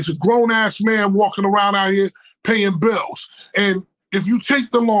came out. He's a grown-ass man walking around out here paying bills. And if you take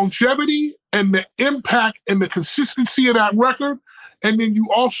the longevity and the impact and the consistency of that record, and then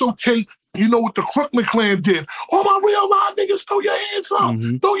you also take You know what the Crooklyn Clan did? All my real live niggas, throw your hands up.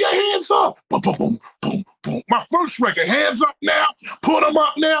 Throw your hands up. Boom, boom, boom, boom, boom. My first record, hands up now. Put them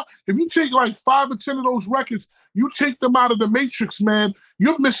up now. If you take like 5 or 10 of those records, you take them out of the Matrix, man,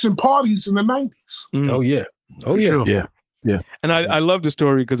 you're missing parties in the 90s. Oh, yeah. Oh, yeah. Sure. Yeah. Yeah. And I love the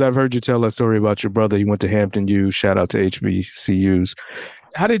story because I've heard you tell that story about your brother. You went to Hampton U. Shout out to HBCUs.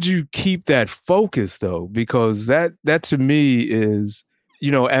 How did you keep that focus, though? Because that to me is, you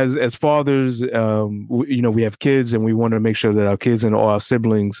know, as fathers, you know, we have kids and we want to make sure that our kids and all our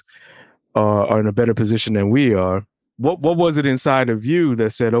siblings are in a better position than we are. What was it inside of you that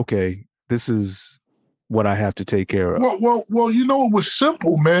said, okay, this is what I have to take care of? Well, you know, it was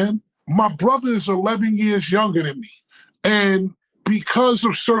simple, man. My brother is 11 years younger than me. And because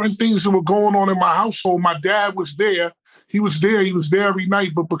of certain things that were going on in my household, my dad was there. He was there every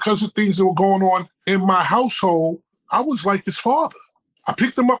night. But because of things that were going on in my household, I was like his father. I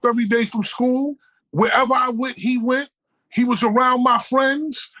picked him up every day from school. Wherever I went, he went. He was around my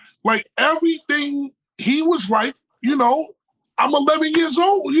friends. Like everything, he was like, you know, I'm 11 years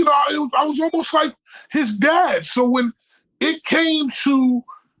old. You know, I was almost like his dad. So when it came to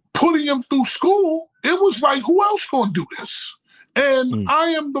putting him through school, it was like, who else gonna do this? And I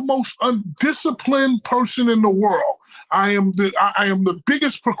am the most undisciplined person in the world. I am the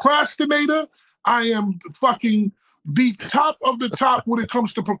biggest procrastinator. I am the top of the top when it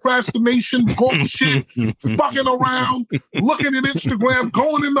comes to procrastination, bullshit, fucking around, looking at Instagram,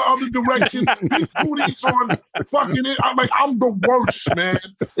 going in the other direction, big booties on fucking it. I'm the worst, man.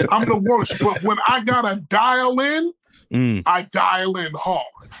 I'm the worst. But when I gotta dial in, I dial in hard.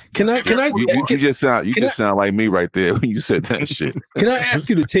 You just sound like me right there when you said that shit. Can I ask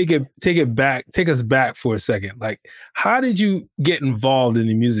you to take us back for a second? Like, how did you get involved in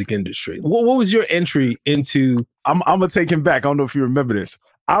the music industry? What was your entry into? I'm gonna take him back. I don't know if you remember this.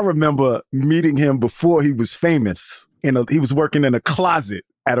 I remember meeting him before he was famous. He was working in a closet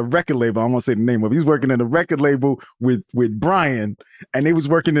at a record label. I won't say the name of it. He was working in a record label with Brian, and they was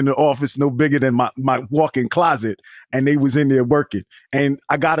working in the office no bigger than my walk-in closet, and they was in there working. And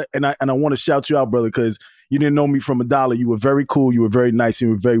I want to shout you out, brother, because you didn't know me from a dollar. You were very cool. You were very nice.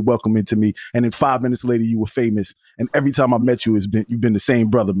 You were very welcoming to me. And then 5 minutes later, you were famous. And every time I met you, you've been the same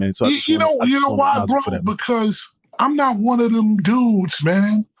brother, man. So you know why, bro? Because I'm not one of them dudes,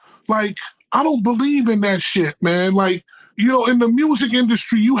 man. Like, I don't believe in that shit, man. Like, you know, in the music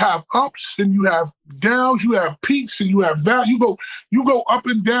industry, you have ups and you have downs, you have peaks and you have value. You go up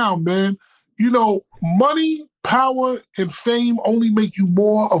and down, man. You know, money, power, and fame only make you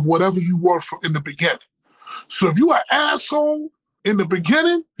more of whatever you were in the beginning. So if you're an asshole in the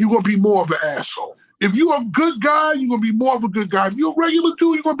beginning, you're going to be more of an asshole. If you're a good guy, you're going to be more of a good guy. If you're a regular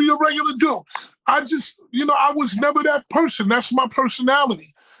dude, you're going to be a regular dude. I was never that person. That's my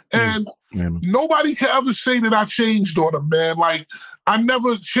personality. And nobody can ever say that I changed on them, man. Like, I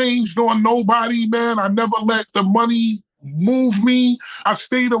never changed on nobody, man. I never let the money move me. I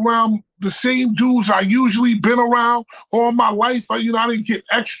stayed around the same dudes I usually been around all my life. I didn't get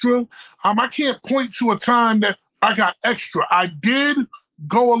extra. I can't point to a time that I got extra. I did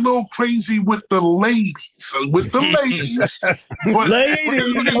go a little crazy with the ladies. But I'm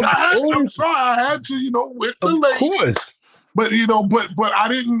sorry, I had to, with the ladies. Of course. But but I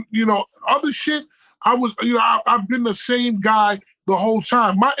didn't, other shit. I was, I've been the same guy the whole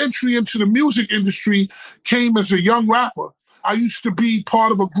time. My entry into the music industry came as a young rapper. I used to be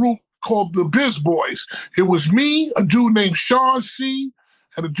part of a group called the Biz Boys. It was me, a dude named Sean C,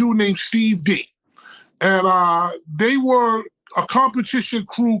 and a dude named Steve D. And they were a competition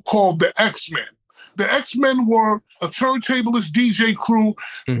crew called the X-Men. The X-Men were a turntablist DJ crew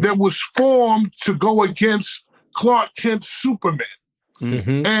that was formed to go against Clark Kent's Superman.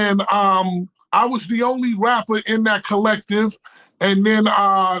 Mm-hmm. And I was the only rapper in that collective. And then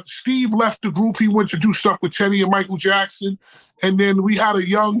Steve left the group. He went to do stuff with Teddy and Michael Jackson. And then we had a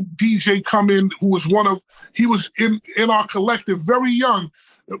young DJ come in who was he was in our collective, very young.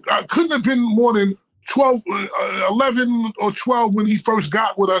 I couldn't have been more than 11 or 12 when he first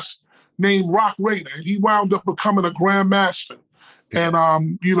got with us, named Rock Raider. And he wound up becoming a grandmaster. And,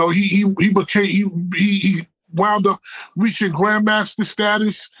 he wound up reaching grandmaster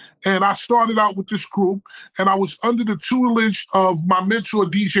status. And I started out with this group, and I was under the tutelage of my mentor,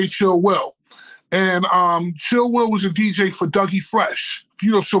 DJ Chill Will. And Chill Will was a DJ for Dougie Fresh.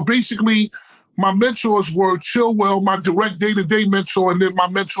 So basically my mentors were Chill Will, my direct day-to-day mentor, and then my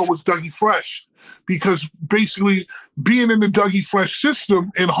mentor was Dougie Fresh. Because basically being in the Dougie Fresh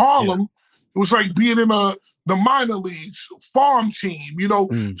system in Harlem, it was like being in the minor leagues, farm team,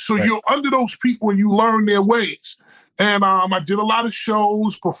 So right. You're under those people and you learn their ways. And I did a lot of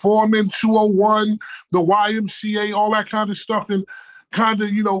shows, performing 201, the YMCA, all that kind of stuff, and kind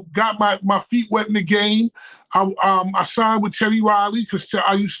of, got my feet wet in the game. I signed with Teddy Riley because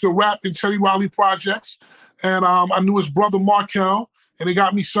I used to rap in Teddy Riley projects. And I knew his brother Markel, and they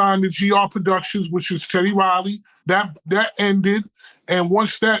got me signed to GR Productions, which is Teddy Riley. That ended. And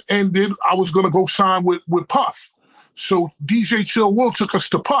once that ended, I was going to go sign with Puff. So DJ Chill Will took us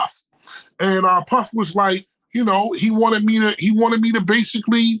to Puff. And Puff was like, he wanted me to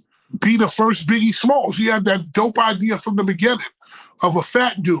basically be the first Biggie Smalls. He had that dope idea from the beginning of a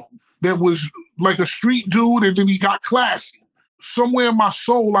fat dude that was like a street dude, and then he got classy. Somewhere in my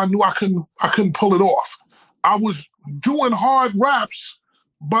soul, I knew I couldn't pull it off. I was doing hard raps,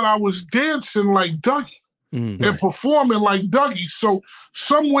 but I was dancing like Dougie and performing like Dougie. So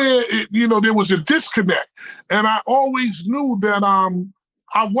somewhere, there was a disconnect. And I always knew that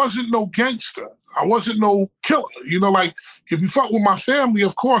I wasn't no gangster. I wasn't no killer. Like if you fuck with my family,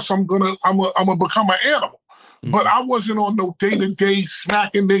 of course I'm gonna become an animal. But I wasn't on no day-to-day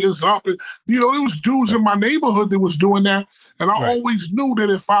smacking niggas up. And, there was dudes in my neighborhood that was doing that. And I always knew that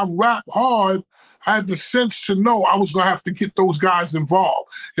if I rap hard, I had the sense to know I was gonna have to get those guys involved.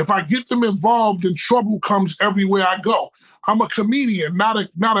 If I get them involved, then trouble comes everywhere I go. I'm a comedian, not a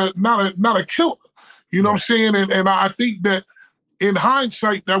killer. You know what I'm saying? And I think that in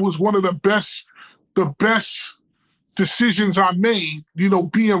hindsight, that was one of the best decisions I made,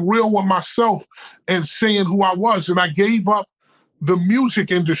 being real with myself and saying who I was. And I gave up the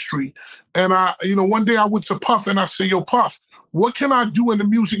music industry. And one day I went to Puff and I said, yo, Puff, what can I do in the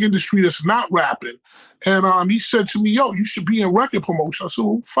music industry that's not rapping? And he said to me, yo, you should be in record promotion. I said,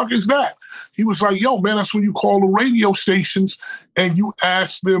 well, what the fuck is that? He was like, yo, man, that's when you call the radio stations and you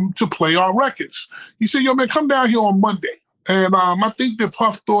ask them to play our records. He said, yo, man, come down here on Monday. And I think that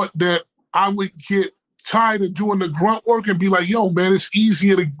Puff thought that I would get tired of doing the grunt work and be like, yo, man, it's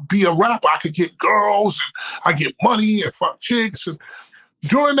easier to be a rapper. I could get girls and I get money and fuck chicks. And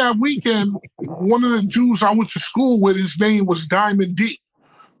during that weekend, one of the dudes I went to school with, his name was Diamond D.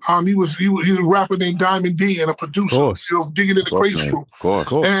 He was a rapper named Diamond D and a producer, digging in the crates room.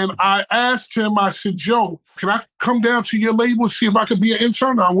 And I asked him, I said, Joe, can I come down to your label and see if I could be an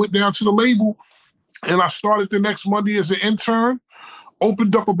intern? I went down to the label and I started the next Monday as an intern.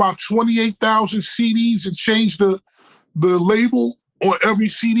 Opened up about 28,000 CDs and changed the label on every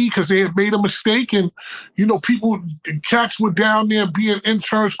CD because they had made a mistake. And, cats were down there being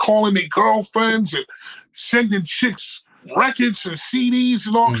interns, calling their girlfriends and sending chicks records and CDs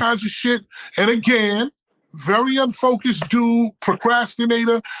and all kinds of shit. And again, very unfocused dude,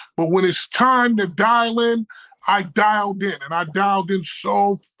 procrastinator. But when it's time to dial in, I dialed in, and I dialed in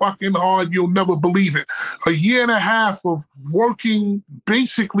so fucking hard, you'll never believe it. A year and a half of working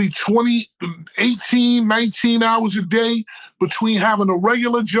basically 18, 19 hours a day between having a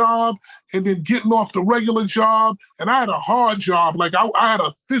regular job and then getting off the regular job. And I had a hard job. Like I had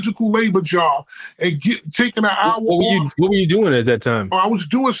a physical labor job and taking an hour off. What were you doing at that time? I was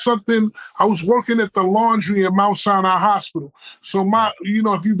doing something. I was working at the laundry at Mount Sinai Hospital. So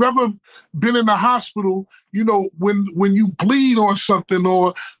if you've ever been in the hospital, when you bleed on something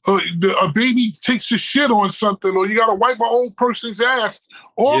or a baby takes a shit on something or you got to wipe an old person's ass,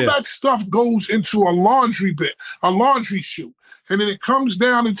 all that stuff goes into a laundry chute. And then it comes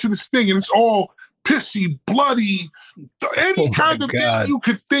down into this thing and it's all pissy, bloody, any kind of thing you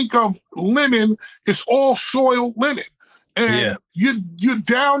could think of linen, it's all soiled linen. And you're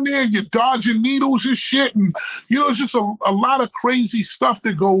down there, you're dodging needles and shit. And, it's just a lot of crazy stuff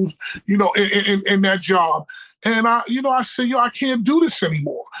that goes, in that job. And I said, I can't do this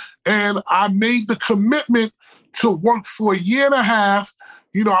anymore. And I made the commitment to work for a year and a half.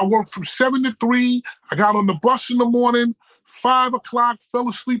 I worked from 7 to 3. I got on the bus in the morning, 5 o'clock, fell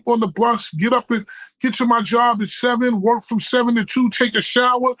asleep on the bus, get up and get to my job at 7, work from 7 to 2, take a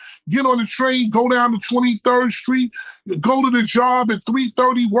shower, get on the train, go down to 23rd Street, go to the job at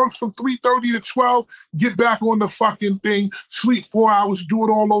 3:30, work from 3:30 to 12, get back on the fucking thing, sleep 4 hours, do it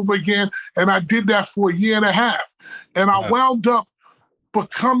all over again. And I did that for a year and a half. And I wound up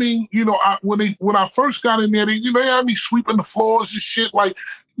becoming, when I first got in there, they had me sweeping the floors and shit, like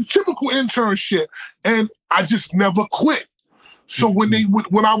typical intern shit. And I just never quit. So when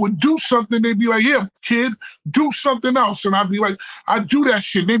I would do something, they'd be like, "Here, kid, do something else." And I'd be like, "I do that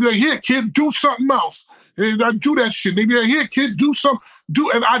shit." They'd be like, "Here, kid, do something else." And I do that shit. They'd be like, "Here, kid, do something."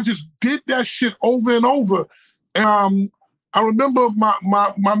 And I just did that shit over and over. And I remember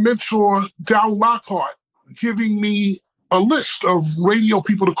my mentor, Dow Lockhart, giving me a list of radio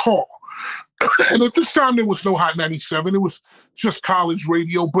people to call. And at this time, there was no Hot 97. It was just college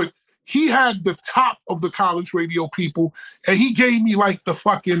radio. But he had the top of the college radio people, and he gave me like the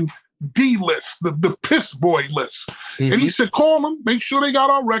fucking D list, the piss boy list. Mm-hmm. And he said, call them, make sure they got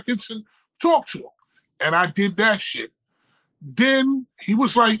our records, and talk to them. And I did that shit. Then he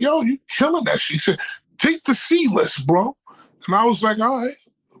was like, yo, you killing that shit. He said, take the C list, bro. And I was like, all right,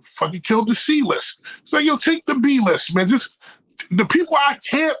 fucking killed the C list. He's like, yo, take the B list, man. Just the people I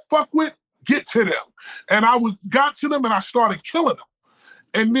can't fuck with, get to them. And I got to them and I started killing them.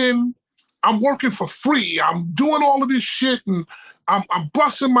 And then I'm working for free. I'm doing all of this shit and I'm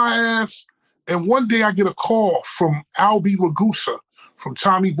busting my ass. And one day I get a call from Albie Ragusa from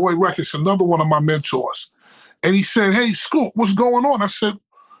Tommy Boy Records, another one of my mentors. And he said, hey, Scoop, what's going on? I said,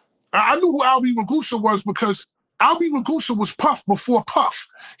 I knew who Albie Ragusa was because Albie Ragusa was Puff before Puff.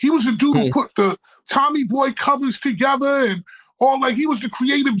 He was a dude who put the Tommy Boy covers together and all, like, he was the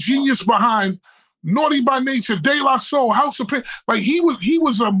creative genius behind Naughty by Nature, De La Soul, House of Pain. Like, he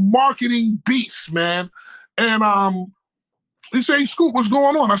was a marketing beast, man. And he said, hey, Scoop, what's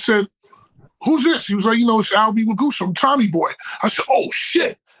going on? I said, who's this? He was like, it's Albie Ragusa from Tommy Boy. I said, oh,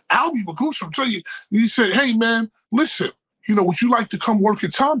 shit, Albie Ragusa, I'm telling you. And he said, hey, man, listen, would you like to come work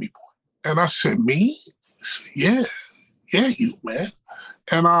at Tommy Boy? And I said, me? He said, yeah, you, man.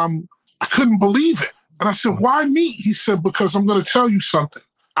 And I couldn't believe it. And I said, why me? He said, because I'm going to tell you something.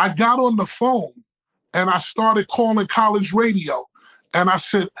 I got on the phone and I started calling college radio. And I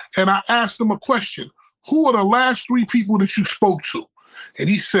said, and I asked him a question. Who are the last 3 people that you spoke to? And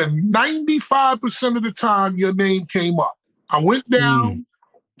he said, 95% of the time your name came up. I went down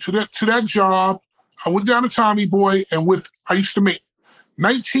to that job. I went down to Tommy Boy and I used to make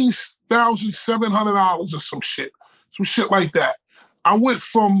 $19,700 or some shit like that. I went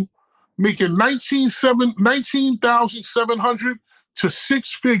from making $19,700 to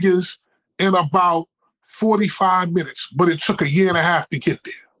 6 figures in about 45 minutes, but it took a year and a half to get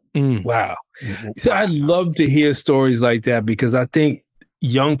there. Wow. So I love to hear stories like that because I think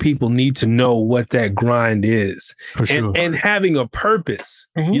young people need to know what that grind is and having a purpose.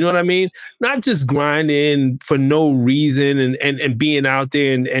 You know what I mean? Not just grinding for no reason and being out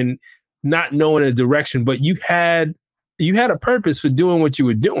there and not knowing a direction, but you had a purpose for doing what you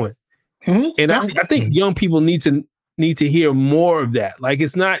were doing. And I think young people need to hear more of that. Like,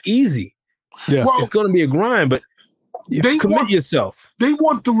 it's not easy. Yeah, well, it's going to be a grind, but commit yourself. They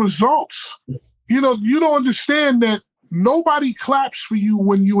want the results. You don't understand that nobody claps for you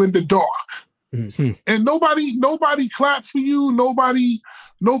when you're in the dark. And nobody claps for you. Nobody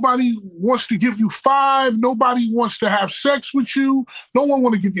wants to give you 5. Nobody wants to have sex with you. No one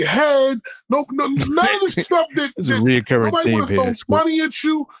want to give you head. None of the stuff that a reoccurring nobody want to throw money at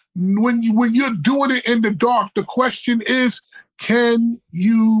you. When you're doing it in the dark, the question is, can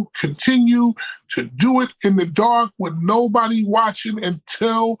you continue to do it in the dark with nobody watching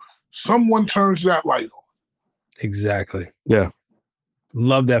until someone turns that light on? Exactly. Yeah.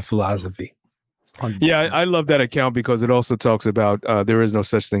 Love that philosophy. Yeah, I love that account because it also talks about there is no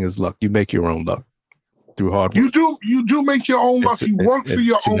such thing as luck. You make your own luck through hard work. You do make your own luck. You work for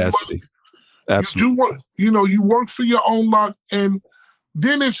your own luck. Absolutely. You work for your own luck, and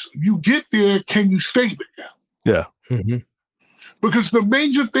then you get there, can you stay there? Yeah. Because the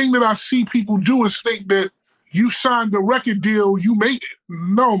major thing that I see people do is think that you signed the record deal, you made it.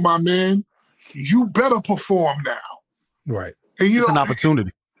 No, my man, you better perform now. Right. And it's an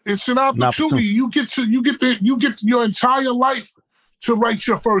opportunity. It's an opportunity. You get your entire life to write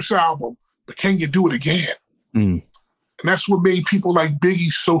your first album, but can you do it again? And that's what made people like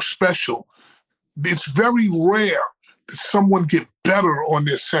Biggie so special. It's very rare that someone get better on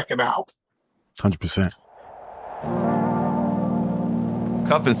their second album. 100%.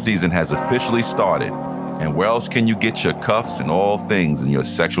 Cuffing season has officially started, and where else can you get your cuffs and all things in your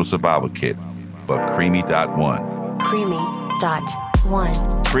sexual survival kit but Creamy.one?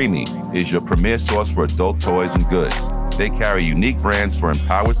 Creamy.one. Creamy is your premier source for adult toys and goods. They carry unique brands for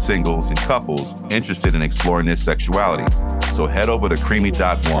empowered singles and couples interested in exploring their sexuality. So head over to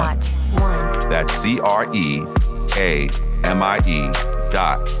Creamy.one. That's CREAMIE.ONE.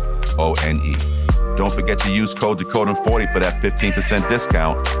 Don't forget to use code DECODING40 for that 15%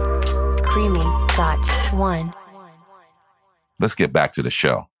 discount. Creamy.one. Let's get back to the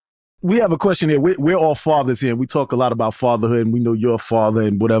show. We have a question here. We're all fathers here. We talk a lot about fatherhood, and we know you're a father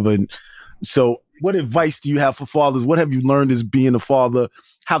and whatever. And so what advice do you have for fathers? What have you learned as being a father?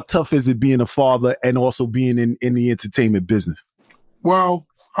 How tough is it being a father and also being in the entertainment business? Well,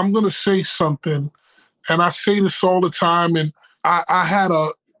 I'm going to say something, and I say this all the time, and I had a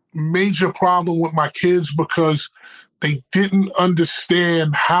major problem with my kids because they didn't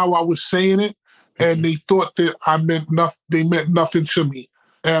understand how I was saying it, and they thought that they meant nothing to me.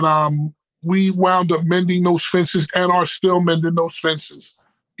 And we wound up mending those fences and are still mending those fences.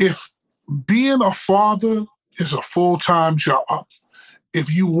 If being a father is a full-time job,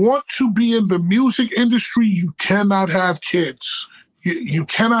 if you want to be in the music industry, you cannot have kids. You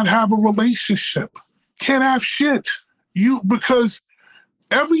cannot have a relationship. Can't have shit. Because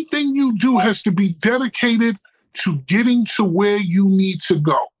everything you do has to be dedicated to getting to where you need to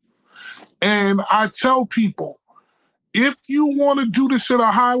go. And I tell people, if you want to do this at a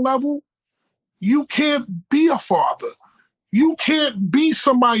high level, you can't be a father. You can't be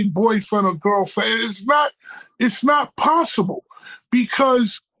somebody's boyfriend or girlfriend. It's not possible.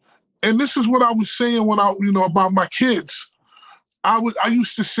 Because, and this is what I was saying when about my kids. I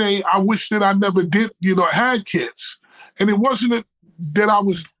used to say, I wish that I never did, had kids. And it wasn't that I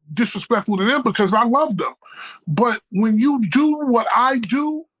was disrespectful to them, because I love them. But when you do what I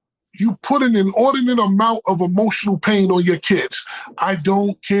do, you put an inordinate amount of emotional pain on your kids. I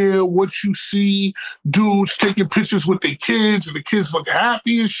don't care what you see, dudes taking pictures with their kids and the kids look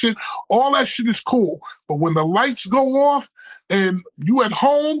happy and shit. All that shit is cool. But when the lights go off and you at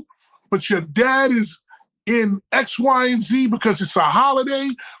home, but your dad is in X, Y, and Z because it's a holiday,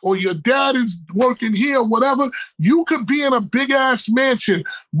 or your dad is working here, whatever, you could be in a big-ass mansion,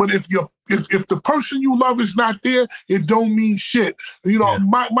 but if the person you love is not there, it don't mean shit.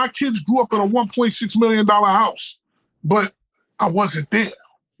 My kids grew up in a $1.6 million house, but I wasn't there.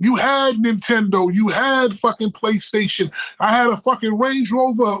 You had Nintendo, you had fucking PlayStation. I had a fucking Range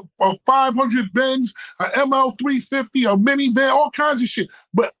Rover, a 500 Benz, a ML350, a minivan, all kinds of shit,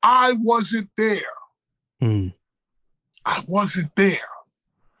 but I wasn't there. I wasn't there.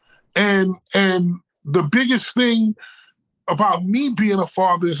 And the biggest thing about me being a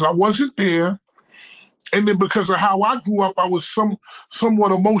father is I wasn't there. And then because of how I grew up, I was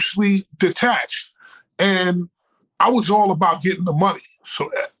somewhat emotionally detached. And I was all about getting the money. So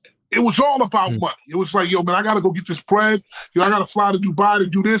it was all about money. It was like, yo, man, I got to go get this bread. I got to fly to Dubai to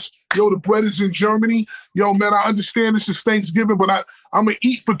do this. Yo, the bread is in Germany. Yo, man, I understand this is Thanksgiving, but I'm going to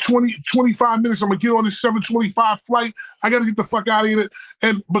eat for 25 minutes. I'm going to get on this 7:25 flight. I got to get the fuck out of here.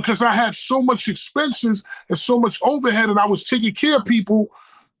 And because I had so much expenses and so much overhead, and I was taking care of people,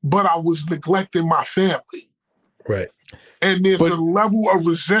 but I was neglecting my family. Right. And there's a level of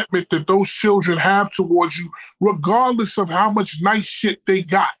resentment that those children have towards you, regardless of how much nice shit they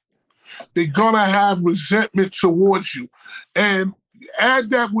got. They're gonna have resentment towards you. And add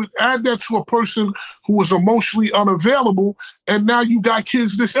that to a person who is emotionally unavailable, and now you got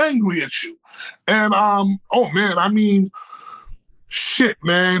kids that's angry at you. And shit,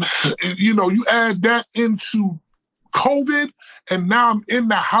 man. You add that into COVID, and now I'm in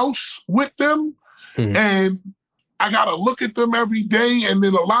the house with them, and I gotta look at them every day, and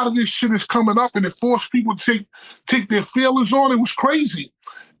then a lot of this shit is coming up, and it forced people to take their feelings on. It was crazy.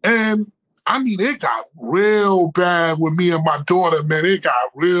 And it got real bad with me and my daughter, man. It got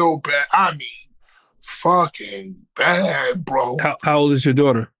real bad. Fucking bad, bro. How old is your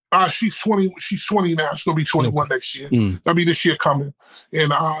daughter? She's 20. She's 20 now. She's gonna be 21 next year. This year coming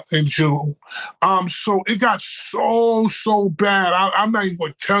in June. So it got so bad. I'm not even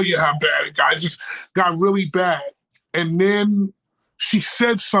gonna tell you how bad it got. It just got really bad. And then she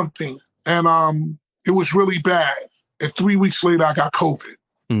said something, and it was really bad. And 3 weeks later, I got COVID.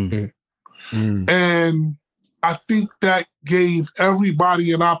 And I think that gave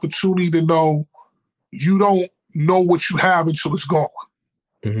everybody an opportunity to know you don't know what you have until it's gone.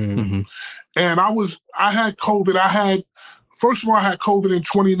 And I had COVID. First of all, I had COVID in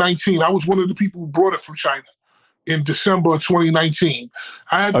 2019. I was one of the people who brought it from China in December of 2019.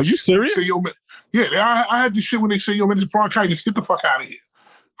 Are you serious? Say, yo, man, yeah, I had this shit when they say, yo, man, it's bronchitis. Get the fuck out of here.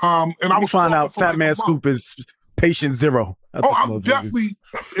 And I was find out Fat Man Scoop is patient 0. I'm definitely,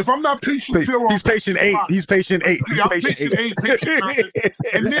 if I'm not patient 0, he's patient 8. He's patient 8. Yeah, I'm patient 8. Patient 9.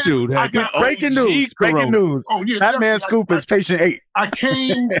 And this dude I got breaking news. Breaking news. Oh, yeah, Fat Man Scoop is patient 8. I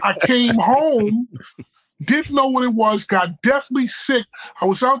came home, didn't know what it was, got deathly sick. I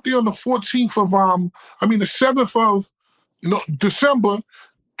was out there on the 14th of, the 7th of December,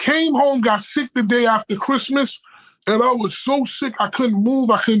 came home, got sick the day after Christmas, and I was so sick I couldn't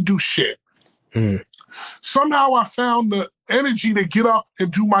move, I couldn't do shit. Somehow I found the energy to get up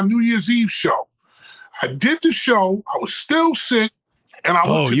and do my New Year's Eve show. I did the show. I was still sick, and I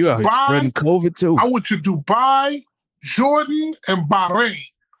went to Dubai. Spreading COVID too. I went to Dubai, Jordan, and Bahrain.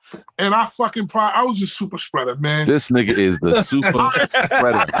 And I was a super spreader, man. This nigga is the super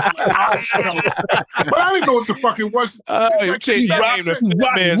spreader. But I didn't know what the fuck it was. You changed your name to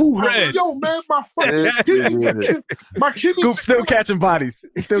man spread. Yo, man, my fucking kidneys. Scoop still catching bodies.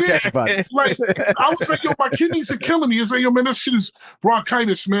 He's still catching bodies. Like, I was like, yo, my kidneys are killing me. It's like, yo, man, that shit is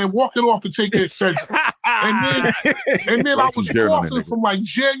bronchitis, man. Walk it off and take it surgery. And then I was coughing from like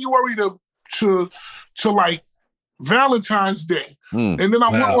January to like Valentine's Day. And then I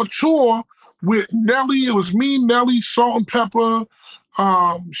went on tour with Nelly. It was me, Nelly, Salt and Pepper,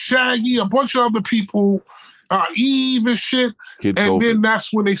 Shaggy, a bunch of other people, Eve and shit. Then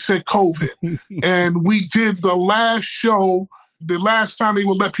that's when they said COVID. And we did the last show, the last time they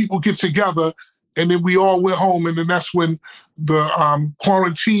would let people get together. And then we all went home. And then that's when the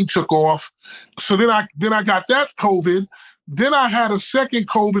quarantine took off. So then I got that COVID. Then I had a second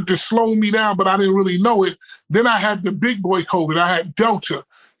COVID to slow me down, but I didn't really know it. Then I had the big boy COVID. I had Delta,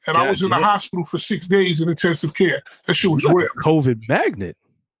 and I was in the hospital for 6 days in intensive care. That shit was real. COVID magnet.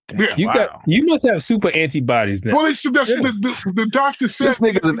 Yeah. You must have super antibodies now. Well, the doctor said this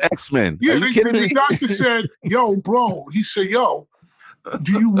nigga's an X-Men. Yeah, Are you kidding me? The doctor said, "Yo, bro," he said, "Yo,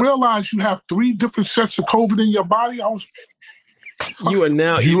 do you realize you have 3 different sets of COVID in your body?" I was. You are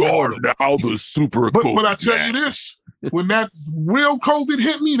now the super COVID. But I tell you this. When that real COVID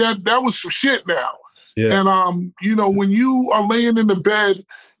hit me, that was some shit now. Yeah. And when you are laying in the bed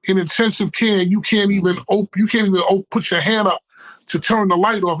in intensive care and you can't even put your hand up to turn the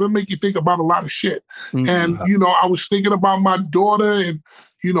light off, it make you think about a lot of shit. Mm-hmm. And I was thinking about my daughter and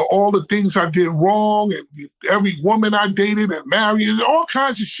all the things I did wrong and every woman I dated and married and all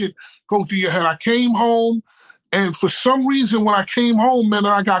kinds of shit go through your head. I came home, and for some reason when I came home, man,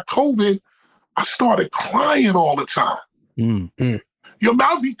 and I got COVID, I started crying all the time. Yo, man,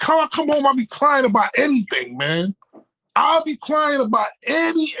 I come home, I'll be crying about anything, man. I'll be crying about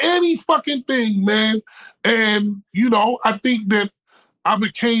any fucking thing, man. And, I think that I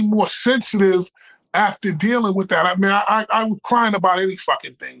became more sensitive after dealing with that. I mean, I was crying about any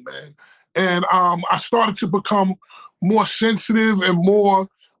fucking thing, man. And I started to become more sensitive and more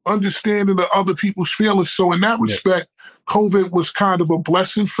understanding of other people's feelings. So in that respect, COVID was kind of a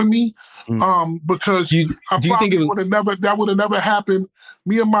blessing for me, because that would have never happened.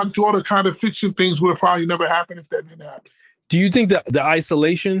 Me and my daughter kind of fixing things would have probably never happened if that didn't happen. Do you think that the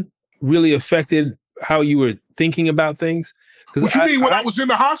isolation really affected how you were thinking about things? What you mean when I was in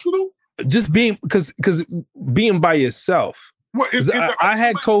the hospital? Just being because being by yourself. Well, I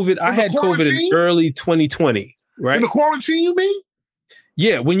had COVID. I had COVID in early 2020. Right in the quarantine, you mean?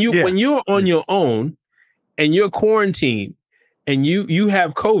 Yeah, when you're on your own and you're quarantined and you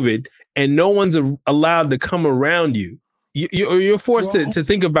have COVID and no one's allowed to come around you, you're forced to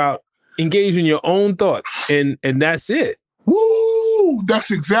think about engaging your own thoughts, and that's it. Woo!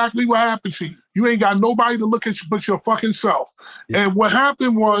 That's exactly what happened to you. You ain't got nobody to look at but your fucking self. Yeah. And what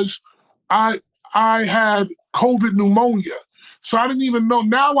happened was I had COVID pneumonia. So I didn't even know.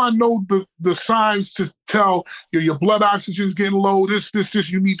 Now I know the signs to tell your blood oxygen is getting low, this,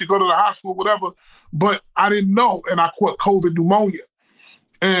 you need to go to the hospital, whatever. But I didn't know, and I caught COVID pneumonia.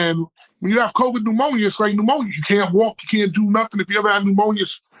 And when you have COVID pneumonia, it's like pneumonia. You can't walk, you can't do nothing. If you ever had pneumonia,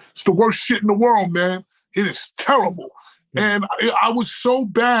 it's the worst shit in the world, man. It is terrible. And I was so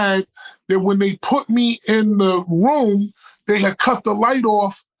bad that when they put me in the room, they had cut the light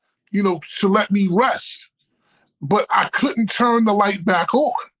off, to let me rest. But I couldn't turn the light back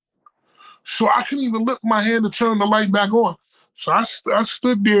on. So I couldn't even lift my hand to turn the light back on. So I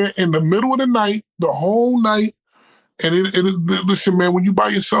stood there in the middle of the night, the whole night. And listen, man, when you by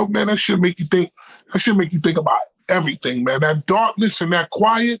yourself, man, that should make you think about everything, man. That darkness and that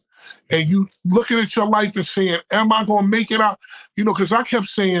quiet, and you looking at your life and saying, am I going to make it out? Because I kept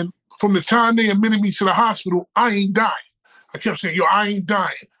saying, from the time they admitted me to the hospital, I ain't dying. I kept saying, yo, I ain't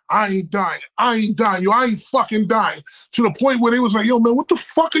dying. I ain't dying. I ain't dying. Yo, I ain't fucking dying. To the point where they was like, yo, man, what the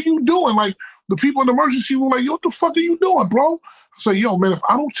fuck are you doing? Like, the people in the emergency were like, yo, what the fuck are you doing, bro? I said, yo, man, if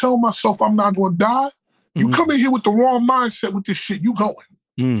I don't tell myself I'm not going to die, you come in here with the wrong mindset with this shit, you going.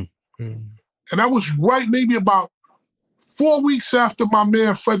 And that was right maybe about 4 weeks after my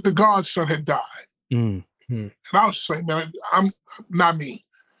man Fred the Godson had died. And I was like, man, I'm not me.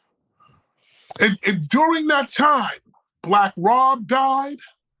 And during that time, Black Rob died.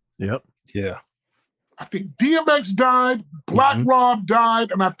 Yep. Yeah. I think DMX died, Black Rob died,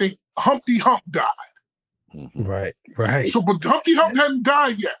 and I think Humpty Hump died. Right. So, but Humpty Hump hadn't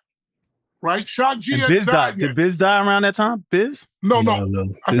died yet. Right? Shock G hadn't died yet. Did Biz die around that time? Biz? No.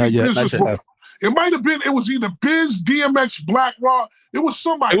 I think Biz was before. It might have been. It was either Biz, DMX, Black Rock. It was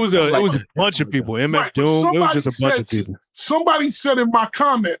somebody. It was a bunch of people. MF Right, but Doom. It was somebody just a bunch of people. Somebody said in my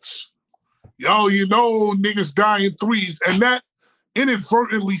comments, "Yo, you know, niggas die in threes," and that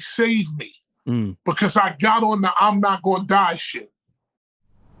inadvertently saved me because I got on the "I'm not gonna die" shit.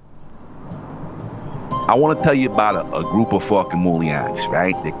 I want to tell you about a group of fucking Mullions,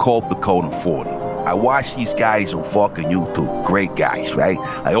 right? They're called the Code of 40. I watch these guys on fucking YouTube. Great guys, right?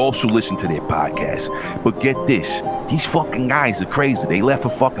 I also listen to their podcast. But get this, these fucking guys are crazy. They left a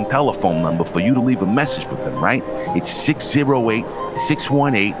fucking telephone number for you to leave a message with them, right? It's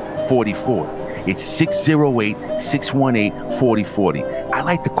 608-618-4040. It's 608-618-4040. I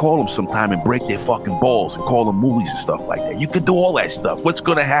like to call them sometime and break their fucking balls and call them movies and stuff like that. You can do all that stuff. What's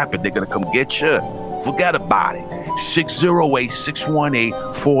going to happen? They're going to come get you. Forget about it.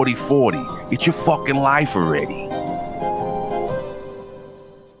 608-618-4040. Get your fucking life already.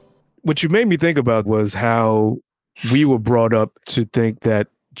 What you made me think about was how we were brought up to think that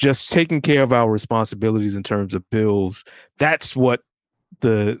just taking care of our responsibilities in terms of bills, that's what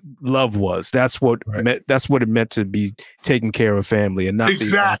the love was. That's what that's what it meant to be taking care of family, and not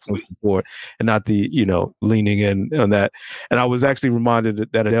exactly the support, and not the leaning in on that. And I was actually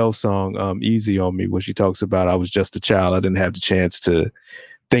reminded that Adele song "Easy on Me," where she talks about I was just a child. I didn't have the chance to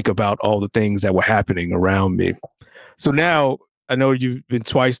think about all the things that were happening around me. So now I know you've been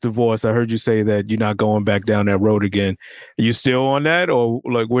twice divorced. I heard you say that you're not going back down that road again. Are you still on that, or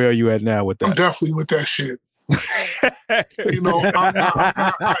like where are you at now with that? I'm definitely with that shit. Listen,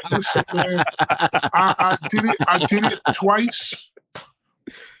 man, I did it twice.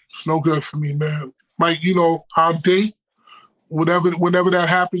 It's no good for me, man. Like, I'll date whenever that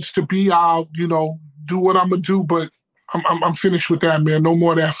happens to be. I'll, do what I'm gonna do, but I'm finished with that, man. No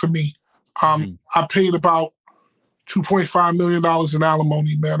more of that for me. I paid about $2.5 million in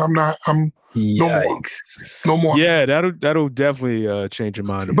alimony, man. No more. Yeah, that'll definitely change your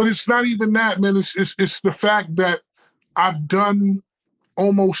mind. But it's not even that, man. It's the fact that I've done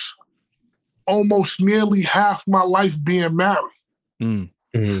almost nearly half my life being married.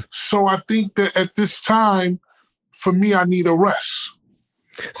 Mm-hmm. So I think that at this time, for me, I need a rest.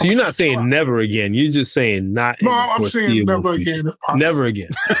 So you're not saying never again. You're just saying not. No, I'm saying never again. Never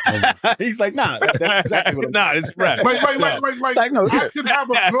again. He's like, nah, that's exactly what I'm saying. It's right. Like no, I could have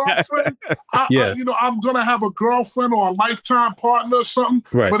a girlfriend. I'm gonna have a girlfriend or a lifetime partner or something,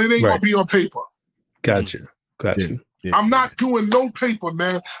 right, but it ain't gonna be on paper. Gotcha. Yeah. I'm not doing no paper,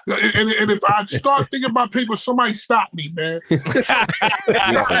 man. And if I start thinking about paper, somebody stop me, man.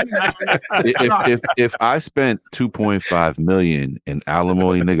 If I spent $2.5 million in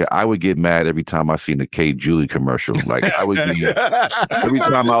alimony, nigga, I would get mad every time I seen the K. Julie commercial. Like I would be every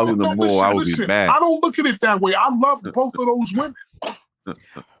time I was in the mall, I would be mad. I don't look at it that way. I love both of those women.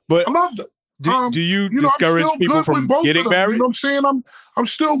 But I love them. Do you discourage people from getting married? You know what I'm saying? I'm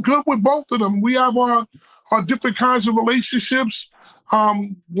still good with both of them. We have our different kinds of relationships.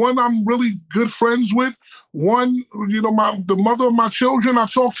 One I'm really good friends with. One, the mother of my children, I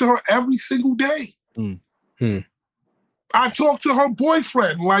talk to her every single day. I talk to her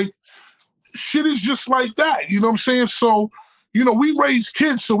boyfriend. Like, shit is just like that. You know what I'm saying? So, we raise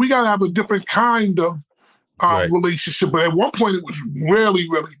kids, so we got to have a different kind of relationship. But at one point, it was really,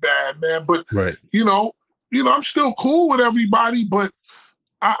 really bad, man. But, I'm still cool with everybody, but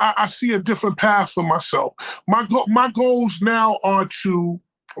I see a different path for myself. My goals now are to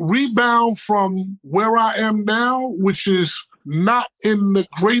rebound from where I am now, which is not in the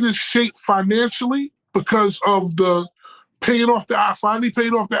greatest shape financially because of the I finally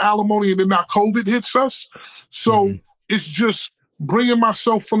paid off the alimony, and then now COVID hits us. So it's just bringing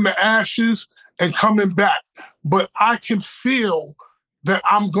myself from the ashes and coming back. But I can feel that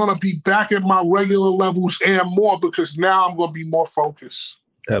I'm going to be back at my regular levels and more because now I'm going to be more focused.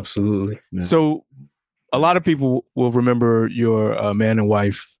 Absolutely. Yeah. So a lot of people will remember your Man and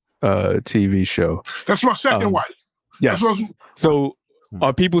Wife TV show. That's my second wife. Yes. So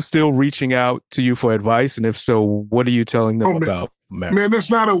are people still reaching out to you for advice? And if so, what are you telling them about marriage? Man, there's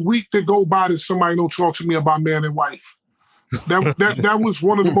not a week that go by that somebody don't talk to me about Man and Wife. That was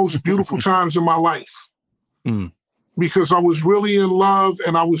one of the most beautiful times in my life. Because I was really in love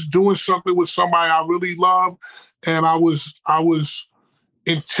and I was doing something with somebody I really love. And I was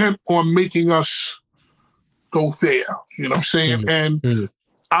intent on making us go there. You know what I'm saying? And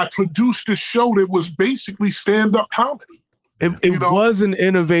I produced a show that was basically stand-up comedy. It was an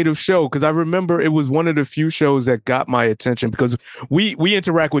innovative show because I remember it was one of the few shows that got my attention because we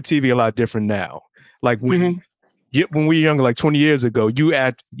interact with TV a lot different now. Like when we were younger, like 20 years ago, you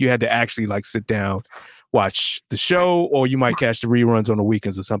had to actually like sit down, watch the show, or you might catch the reruns on the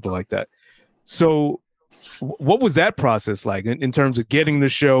weekends or something like that. So what was that process like in terms of getting the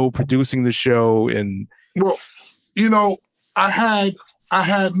show, producing the show? And well, I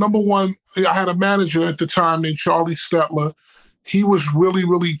had number one, I had a manager at the time named Charlie Stetler. He was really,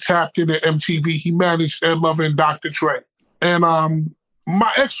 really tapped into MTV. He managed Ed Lover and Dr. Dre. And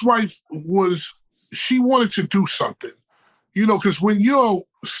my ex-wife she wanted to do something, because when you're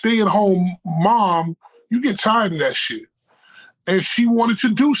a stay-at-home mom, you get tired of that shit. And she wanted to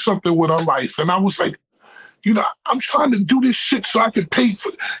do something with her life. And I was like, I'm trying to do this shit so I can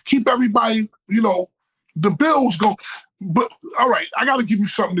keep everybody, the bills going. But all right, I got to give you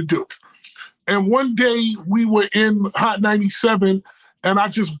something to do. And one day we were in Hot 97 and I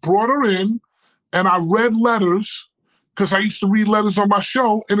just brought her in and I read letters because I used to read letters on my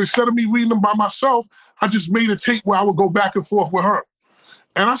show. And instead of me reading them by myself, I just made a tape where I would go back and forth with her.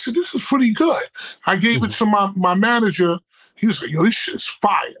 And I said, this is pretty good. I gave it to my manager. He was like, yo, this shit is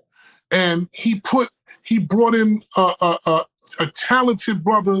fire. And he brought in a talented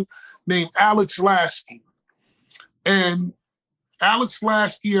brother named Alex Lasky. And Alex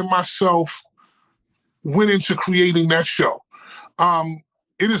Lasky and myself went into creating that show.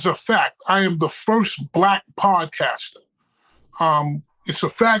 It is a fact. I am the first Black podcaster. It's a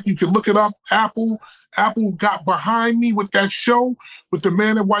fact. You can look it up. Apple got behind me with that show, with the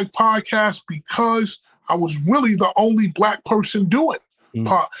Man in White podcast, because I was really the only Black person doing it.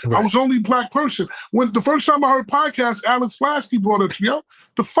 Right. I was the only Black person. When the first time I heard podcast, Alex Lasky brought it to me.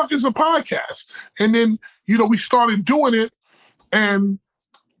 The fuck is a podcast? And then, we started doing it. And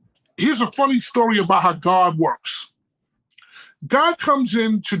here's a funny story about how God works. God comes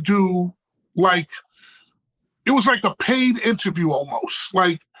in to do it was like a paid interview almost,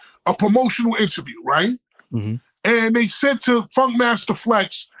 like a promotional interview, right? Mm-hmm. And they said to Funkmaster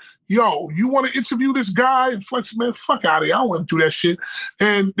Flex, yo, you want to interview this guy? And Flex, man, fuck out of here. I don't want to do that shit.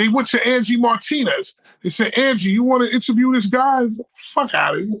 And they went to Angie Martinez. They said, Angie, you want to interview this guy? Fuck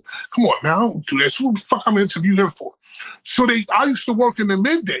out of here. Come on, man, I don't do that. So what the fuck I'm going to interview him for? So I used to work in the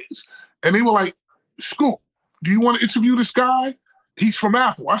middays. And they were like, Scoop, do you want to interview this guy? He's from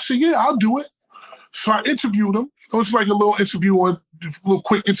Apple. I said, yeah, I'll do it. So I interviewed him. It was like a little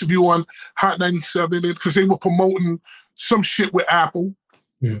quick interview on Hot 97 because they were promoting some shit with Apple.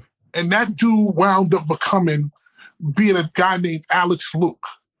 Yeah. And that dude wound up being a guy named Alex Luke.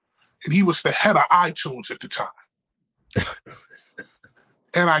 And he was the head of iTunes at the time.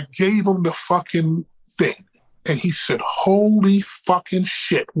 And I gave him the fucking thing. And he said, holy fucking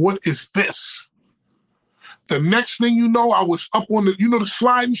shit, what is this? The next thing you know, I was up on the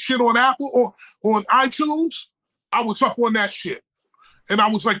sliding shit on Apple or on iTunes. I was up on that shit. And I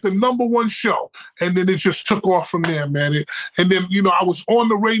was like the number one show. And then it just took off from there, man. And then, I was on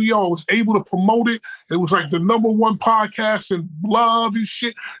the radio. I was able to promote it. It was like the number one podcast and love and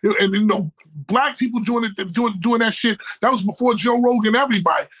shit. And Black people doing that shit. That was before Joe Rogan,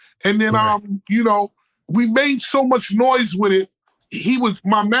 everybody. And then, we made so much noise with it.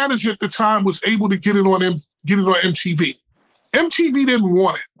 My manager at the time was able to get it on MTV. MTV didn't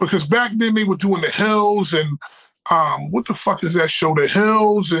want it because back then they were doing The Hills and what the fuck is that show? The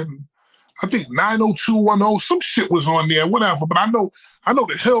Hills and I think 90210, some shit was on there, whatever. But I know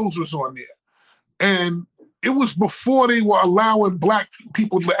The Hills was on there. And it was before they were allowing Black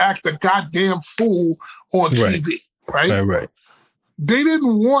people to act a goddamn fool on TV, right? Right.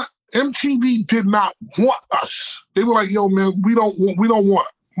 MTV did not want us. They were like, yo, man, we don't want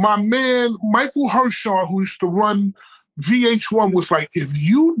it. My man, Michael Hershaw, who used to run VH1, was like, if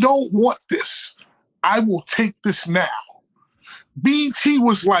you don't want this, I will take this now. BET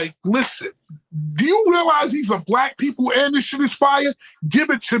was like, listen, do you realize these are Black people and this shit is fire? Give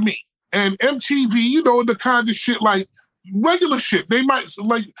it to me. And MTV, the kind of shit like regular shit. They might,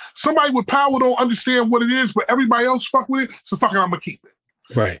 like, somebody with power don't understand what it is, but everybody else fuck with it, so fuck it, I'm going to keep it.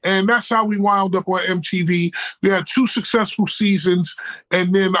 Right. And that's how we wound up on MTV. We had 2 successful seasons,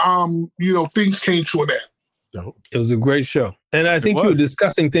 and then, things came to an end. It was a great show. And I think you were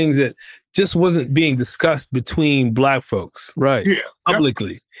discussing things that just wasn't being discussed between Black folks. Right. Yeah.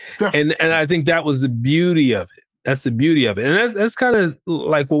 Publicly. Definitely. And I think that was the beauty of it. That's the beauty of it. And that's kind of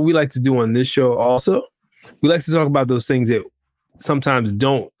like what we like to do on this show also. We like to talk about those things that sometimes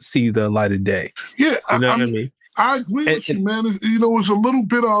don't see the light of day. Yeah. You know what I mean? I agree with you, man. It was a little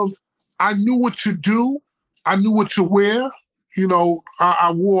bit of, I knew what to do. I knew what to wear.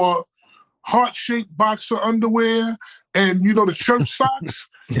 I wore heart-shaped boxer underwear and, the church socks.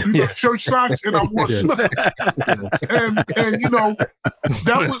 Church socks, and I wore slippers. And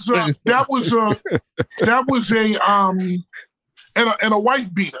that was a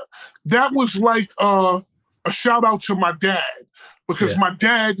wife beater. That was like a shout out to my dad. because my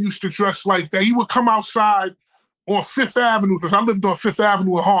dad used to dress like that. He would come outside on Fifth Avenue, because I lived on Fifth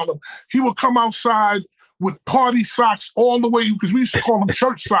Avenue in Harlem. He would come outside with party socks all the way, because we used to call them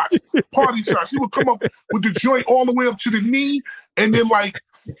church socks, party socks. He would come up with the joint all the way up to the knee, and then like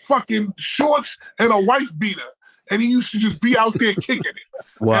fucking shorts and a wife beater. And he used to just be out there kicking it.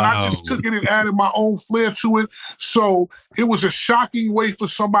 Wow. And I just took it and added my own flair to it. So it was a shocking way for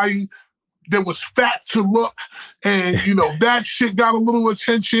somebody that was fat to look. And, you know, that shit got a little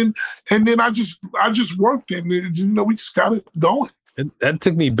attention. And then I just worked it. And, you know, we just got it going. That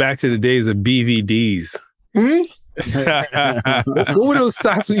took me back to the days of BVDs. Hmm? What were those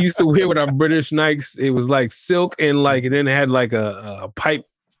socks we used to wear with our British Nikes? It was like silk and like, and then it had like a pipe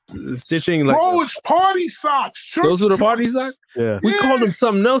stitching. Like it's party socks. Those were the party socks? Yeah. We called them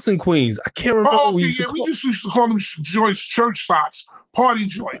something else in Queens. I can't remember what we used to call. We just used to call them joints, church socks, party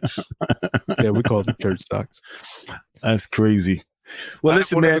joints. Yeah, we call them church socks. That's crazy. Well,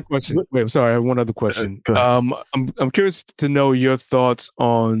 listen, man. Wait, I'm sorry. I have one other question. I'm curious to know your thoughts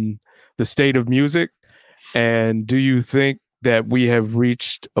on the state of music, and do you think that we have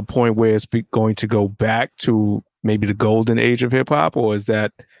reached a point where it's going to go back to maybe the golden age of hip hop, or is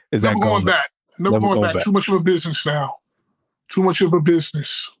that Never going back? Never going back. Too much of a business now. Too much of a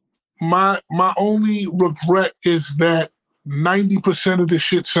business. My only regret is that 90% of the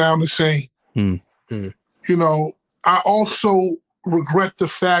shit sound the same. You know, I also regret the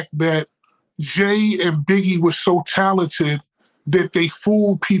fact that Jay and Biggie were so talented that they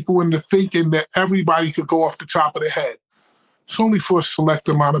fooled people into thinking that everybody could go off the top of their head. It's only for a select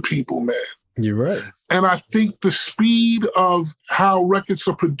amount of people, man. You're right. And I think the speed of how records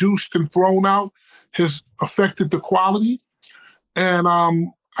are produced and thrown out has affected the quality. And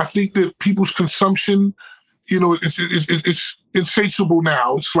I think that people's consumption, you know, it's insatiable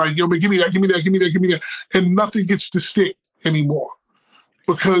now. It's like, yo, man, give me that, give me that, give me that, give me that. And nothing gets to stick anymore,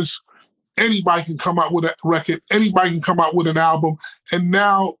 because anybody can come out with a record, anybody can come out with an album, and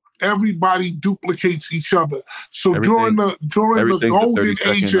now everybody duplicates each other. So during the golden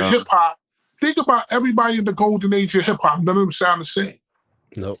age of hip hop, think about everybody in the golden age of hip hop. None of them sound the same.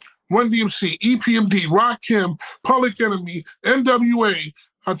 Nope. Run DMC, EPMD, Rakim, Public Enemy, NWA,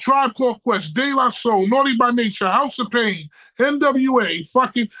 A Tribe Called Quest, De La Soul, Naughty by Nature, House of Pain, NWA,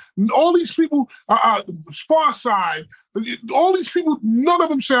 fucking all these people, Far Side, all these people, none of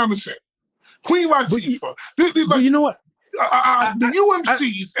them sound the same. Queen Latifah, but you know what? The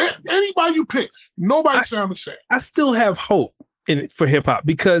UMCs, anybody you pick, nobody sound the same. I still have hope for hip hop,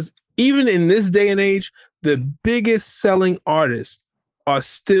 because even in this day and age, the biggest selling artists are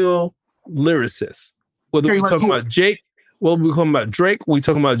still lyricists. Whether we're talking about Drake, we're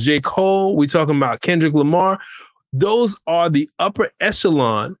talking about J. Cole, we're talking about Kendrick Lamar. Those are the upper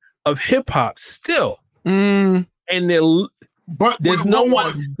echelon of hip hop still. And there's no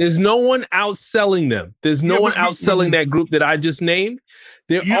one outselling them. There's no one outselling that group that I just named.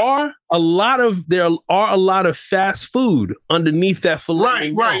 There are a lot of fast food underneath that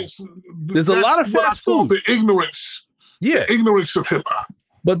filet. Right. There's a lot of fast food. The ignorance. Yeah. Ignorance of hip hop.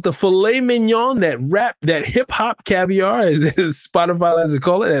 But the filet mignon, that hip hop caviar, as Spotify likes to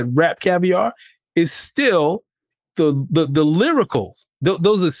call it, that rap caviar, is still the lyrical.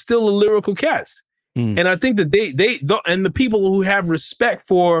 Those are still the lyrical cats. And I think that they and the people who have respect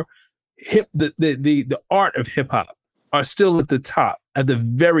for the art of hip hop are still at the top, at the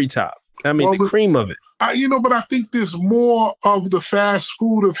very top. I mean, the cream of it. But I think there's more of the fast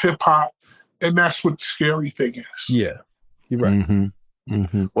food of hip hop, and that's what the scary thing is. Yeah, you're right.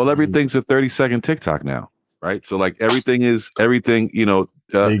 Well, everything's a 30-second TikTok now, right? So like everything, you know.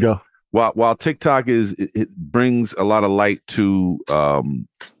 There you go. While TikTok it brings a lot of light to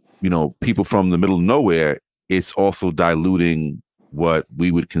you know, people from the middle of nowhere, it's also diluting what we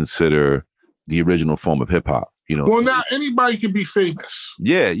would consider the original form of hip hop. You know, well, now anybody can be famous.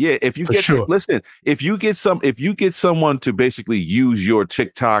 Yeah. If you if you get someone to basically use your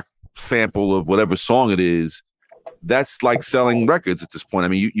TikTok sample of whatever song it is, that's like selling records at this point. I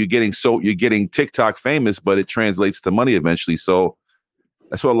mean, you're getting TikTok famous, but it translates to money eventually. So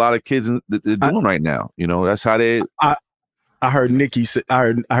that's what a lot of kids are doing right now. You know, that's how they. I heard Nicki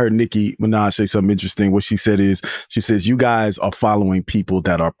Minaj say something interesting. What she said is, she says, you guys are following people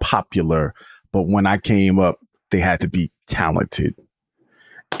that are popular, but when I came up, they had to be talented.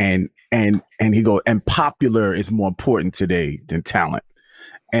 And he go, and popular is more important today than talent.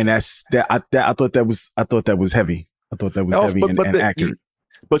 And that's that. I thought that was heavy. I thought that was heavy and accurate.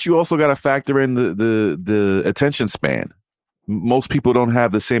 But you also got to factor in the attention span. Most people don't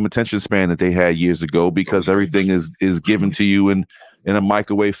have the same attention span that they had years ago, because everything is given to you in a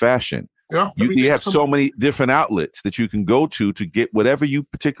microwave fashion. Yeah, You have so many different outlets that you can go to get whatever you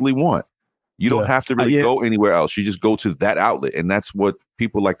particularly want. You don't have to really go anywhere else. You just go to that outlet, and that's what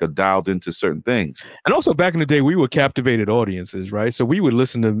people like are dialed into certain things. And also, back in the day, we were captivated audiences, right? So we would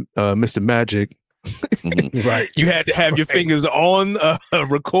listen to Mr. Magic. Right. You had to have your fingers on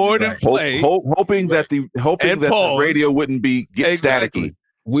record and play, hoping that the radio wouldn't be staticky.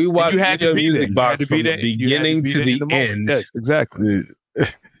 We watched the music box from the beginning to the end. Yes, exactly.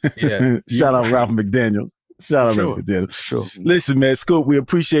 Yeah. Shout out Ralph McDaniels. Ralph McDaniels. Sure. Listen, man, Scoop, we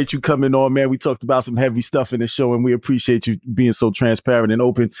appreciate you coming on, man. We talked about some heavy stuff in the show, and we appreciate you being so transparent and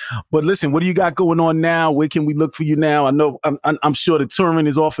open. But listen, what do you got going on now? Where can we look for you now? I know I'm sure the touring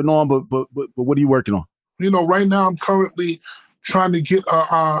is off and on, but what are you working on? You know, right now I'm currently trying to get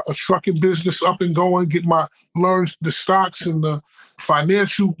a trucking business up and going, learn the stocks and the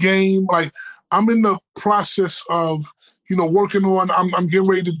financial game. Like, I'm in the process of, working on, I'm getting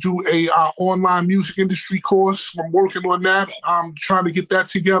ready to do a online music industry course. I'm working on that. I'm trying to get that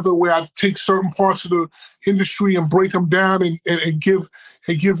together where I take certain parts of the industry and break them down and give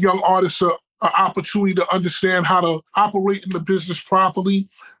young artists an opportunity to understand how to operate in the business properly.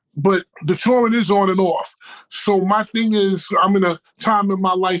 But the touring is on and off. So my thing is, I'm in a time in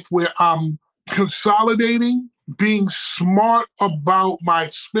my life where I'm consolidating, being smart about my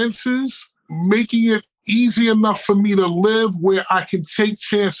expenses, making it easy enough for me to live where I can take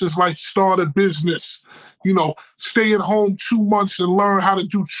chances like start a business, stay at home 2 months and learn how to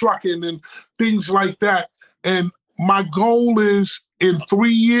do trucking and things like that. And my goal is in 3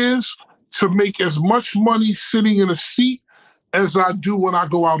 years to make as much money sitting in a seat as I do when I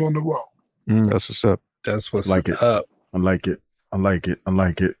go out on the road. That's what's up. That's what's up. I like it.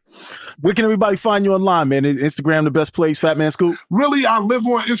 Where can everybody find you online, man? Is Instagram the best place, Fat Man Scoop? Really, I live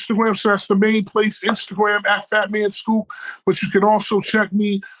on Instagram, so that's the main place. Instagram at Fat Man Scoop. But you can also check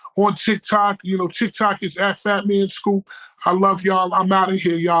me on TikTok. TikTok is at Fat Man Scoop. I love y'all. I'm out of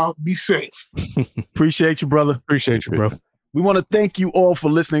here, y'all. Be safe. Appreciate you, brother. Appreciate you, bro. We want to thank you all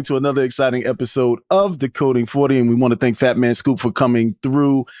for listening to another exciting episode of Decoding 40. And we want to thank Fat Man Scoop for coming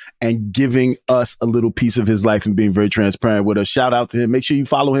through and giving us a little piece of his life and being very transparent with us. Shout out to him. Make sure you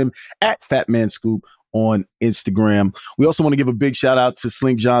follow him at Fat Man Scoop on Instagram. We also want to give a big shout out to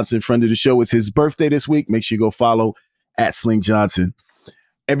Sling Johnson, friend of the show. It's his birthday this week. Make sure you go follow at Sling Johnson.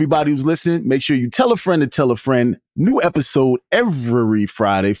 Everybody who's listening, make sure you tell a friend to tell a friend. New episode every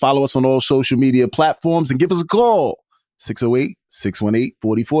Friday. Follow us on all social media platforms and give us a call.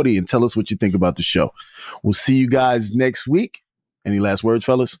 608-618-4040 and tell us what you think about the show. We'll see you guys next week. Any last words,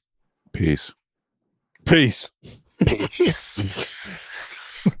 fellas? Peace. Peace.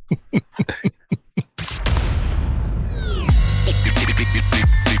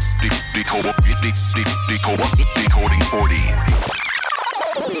 Decoding 40.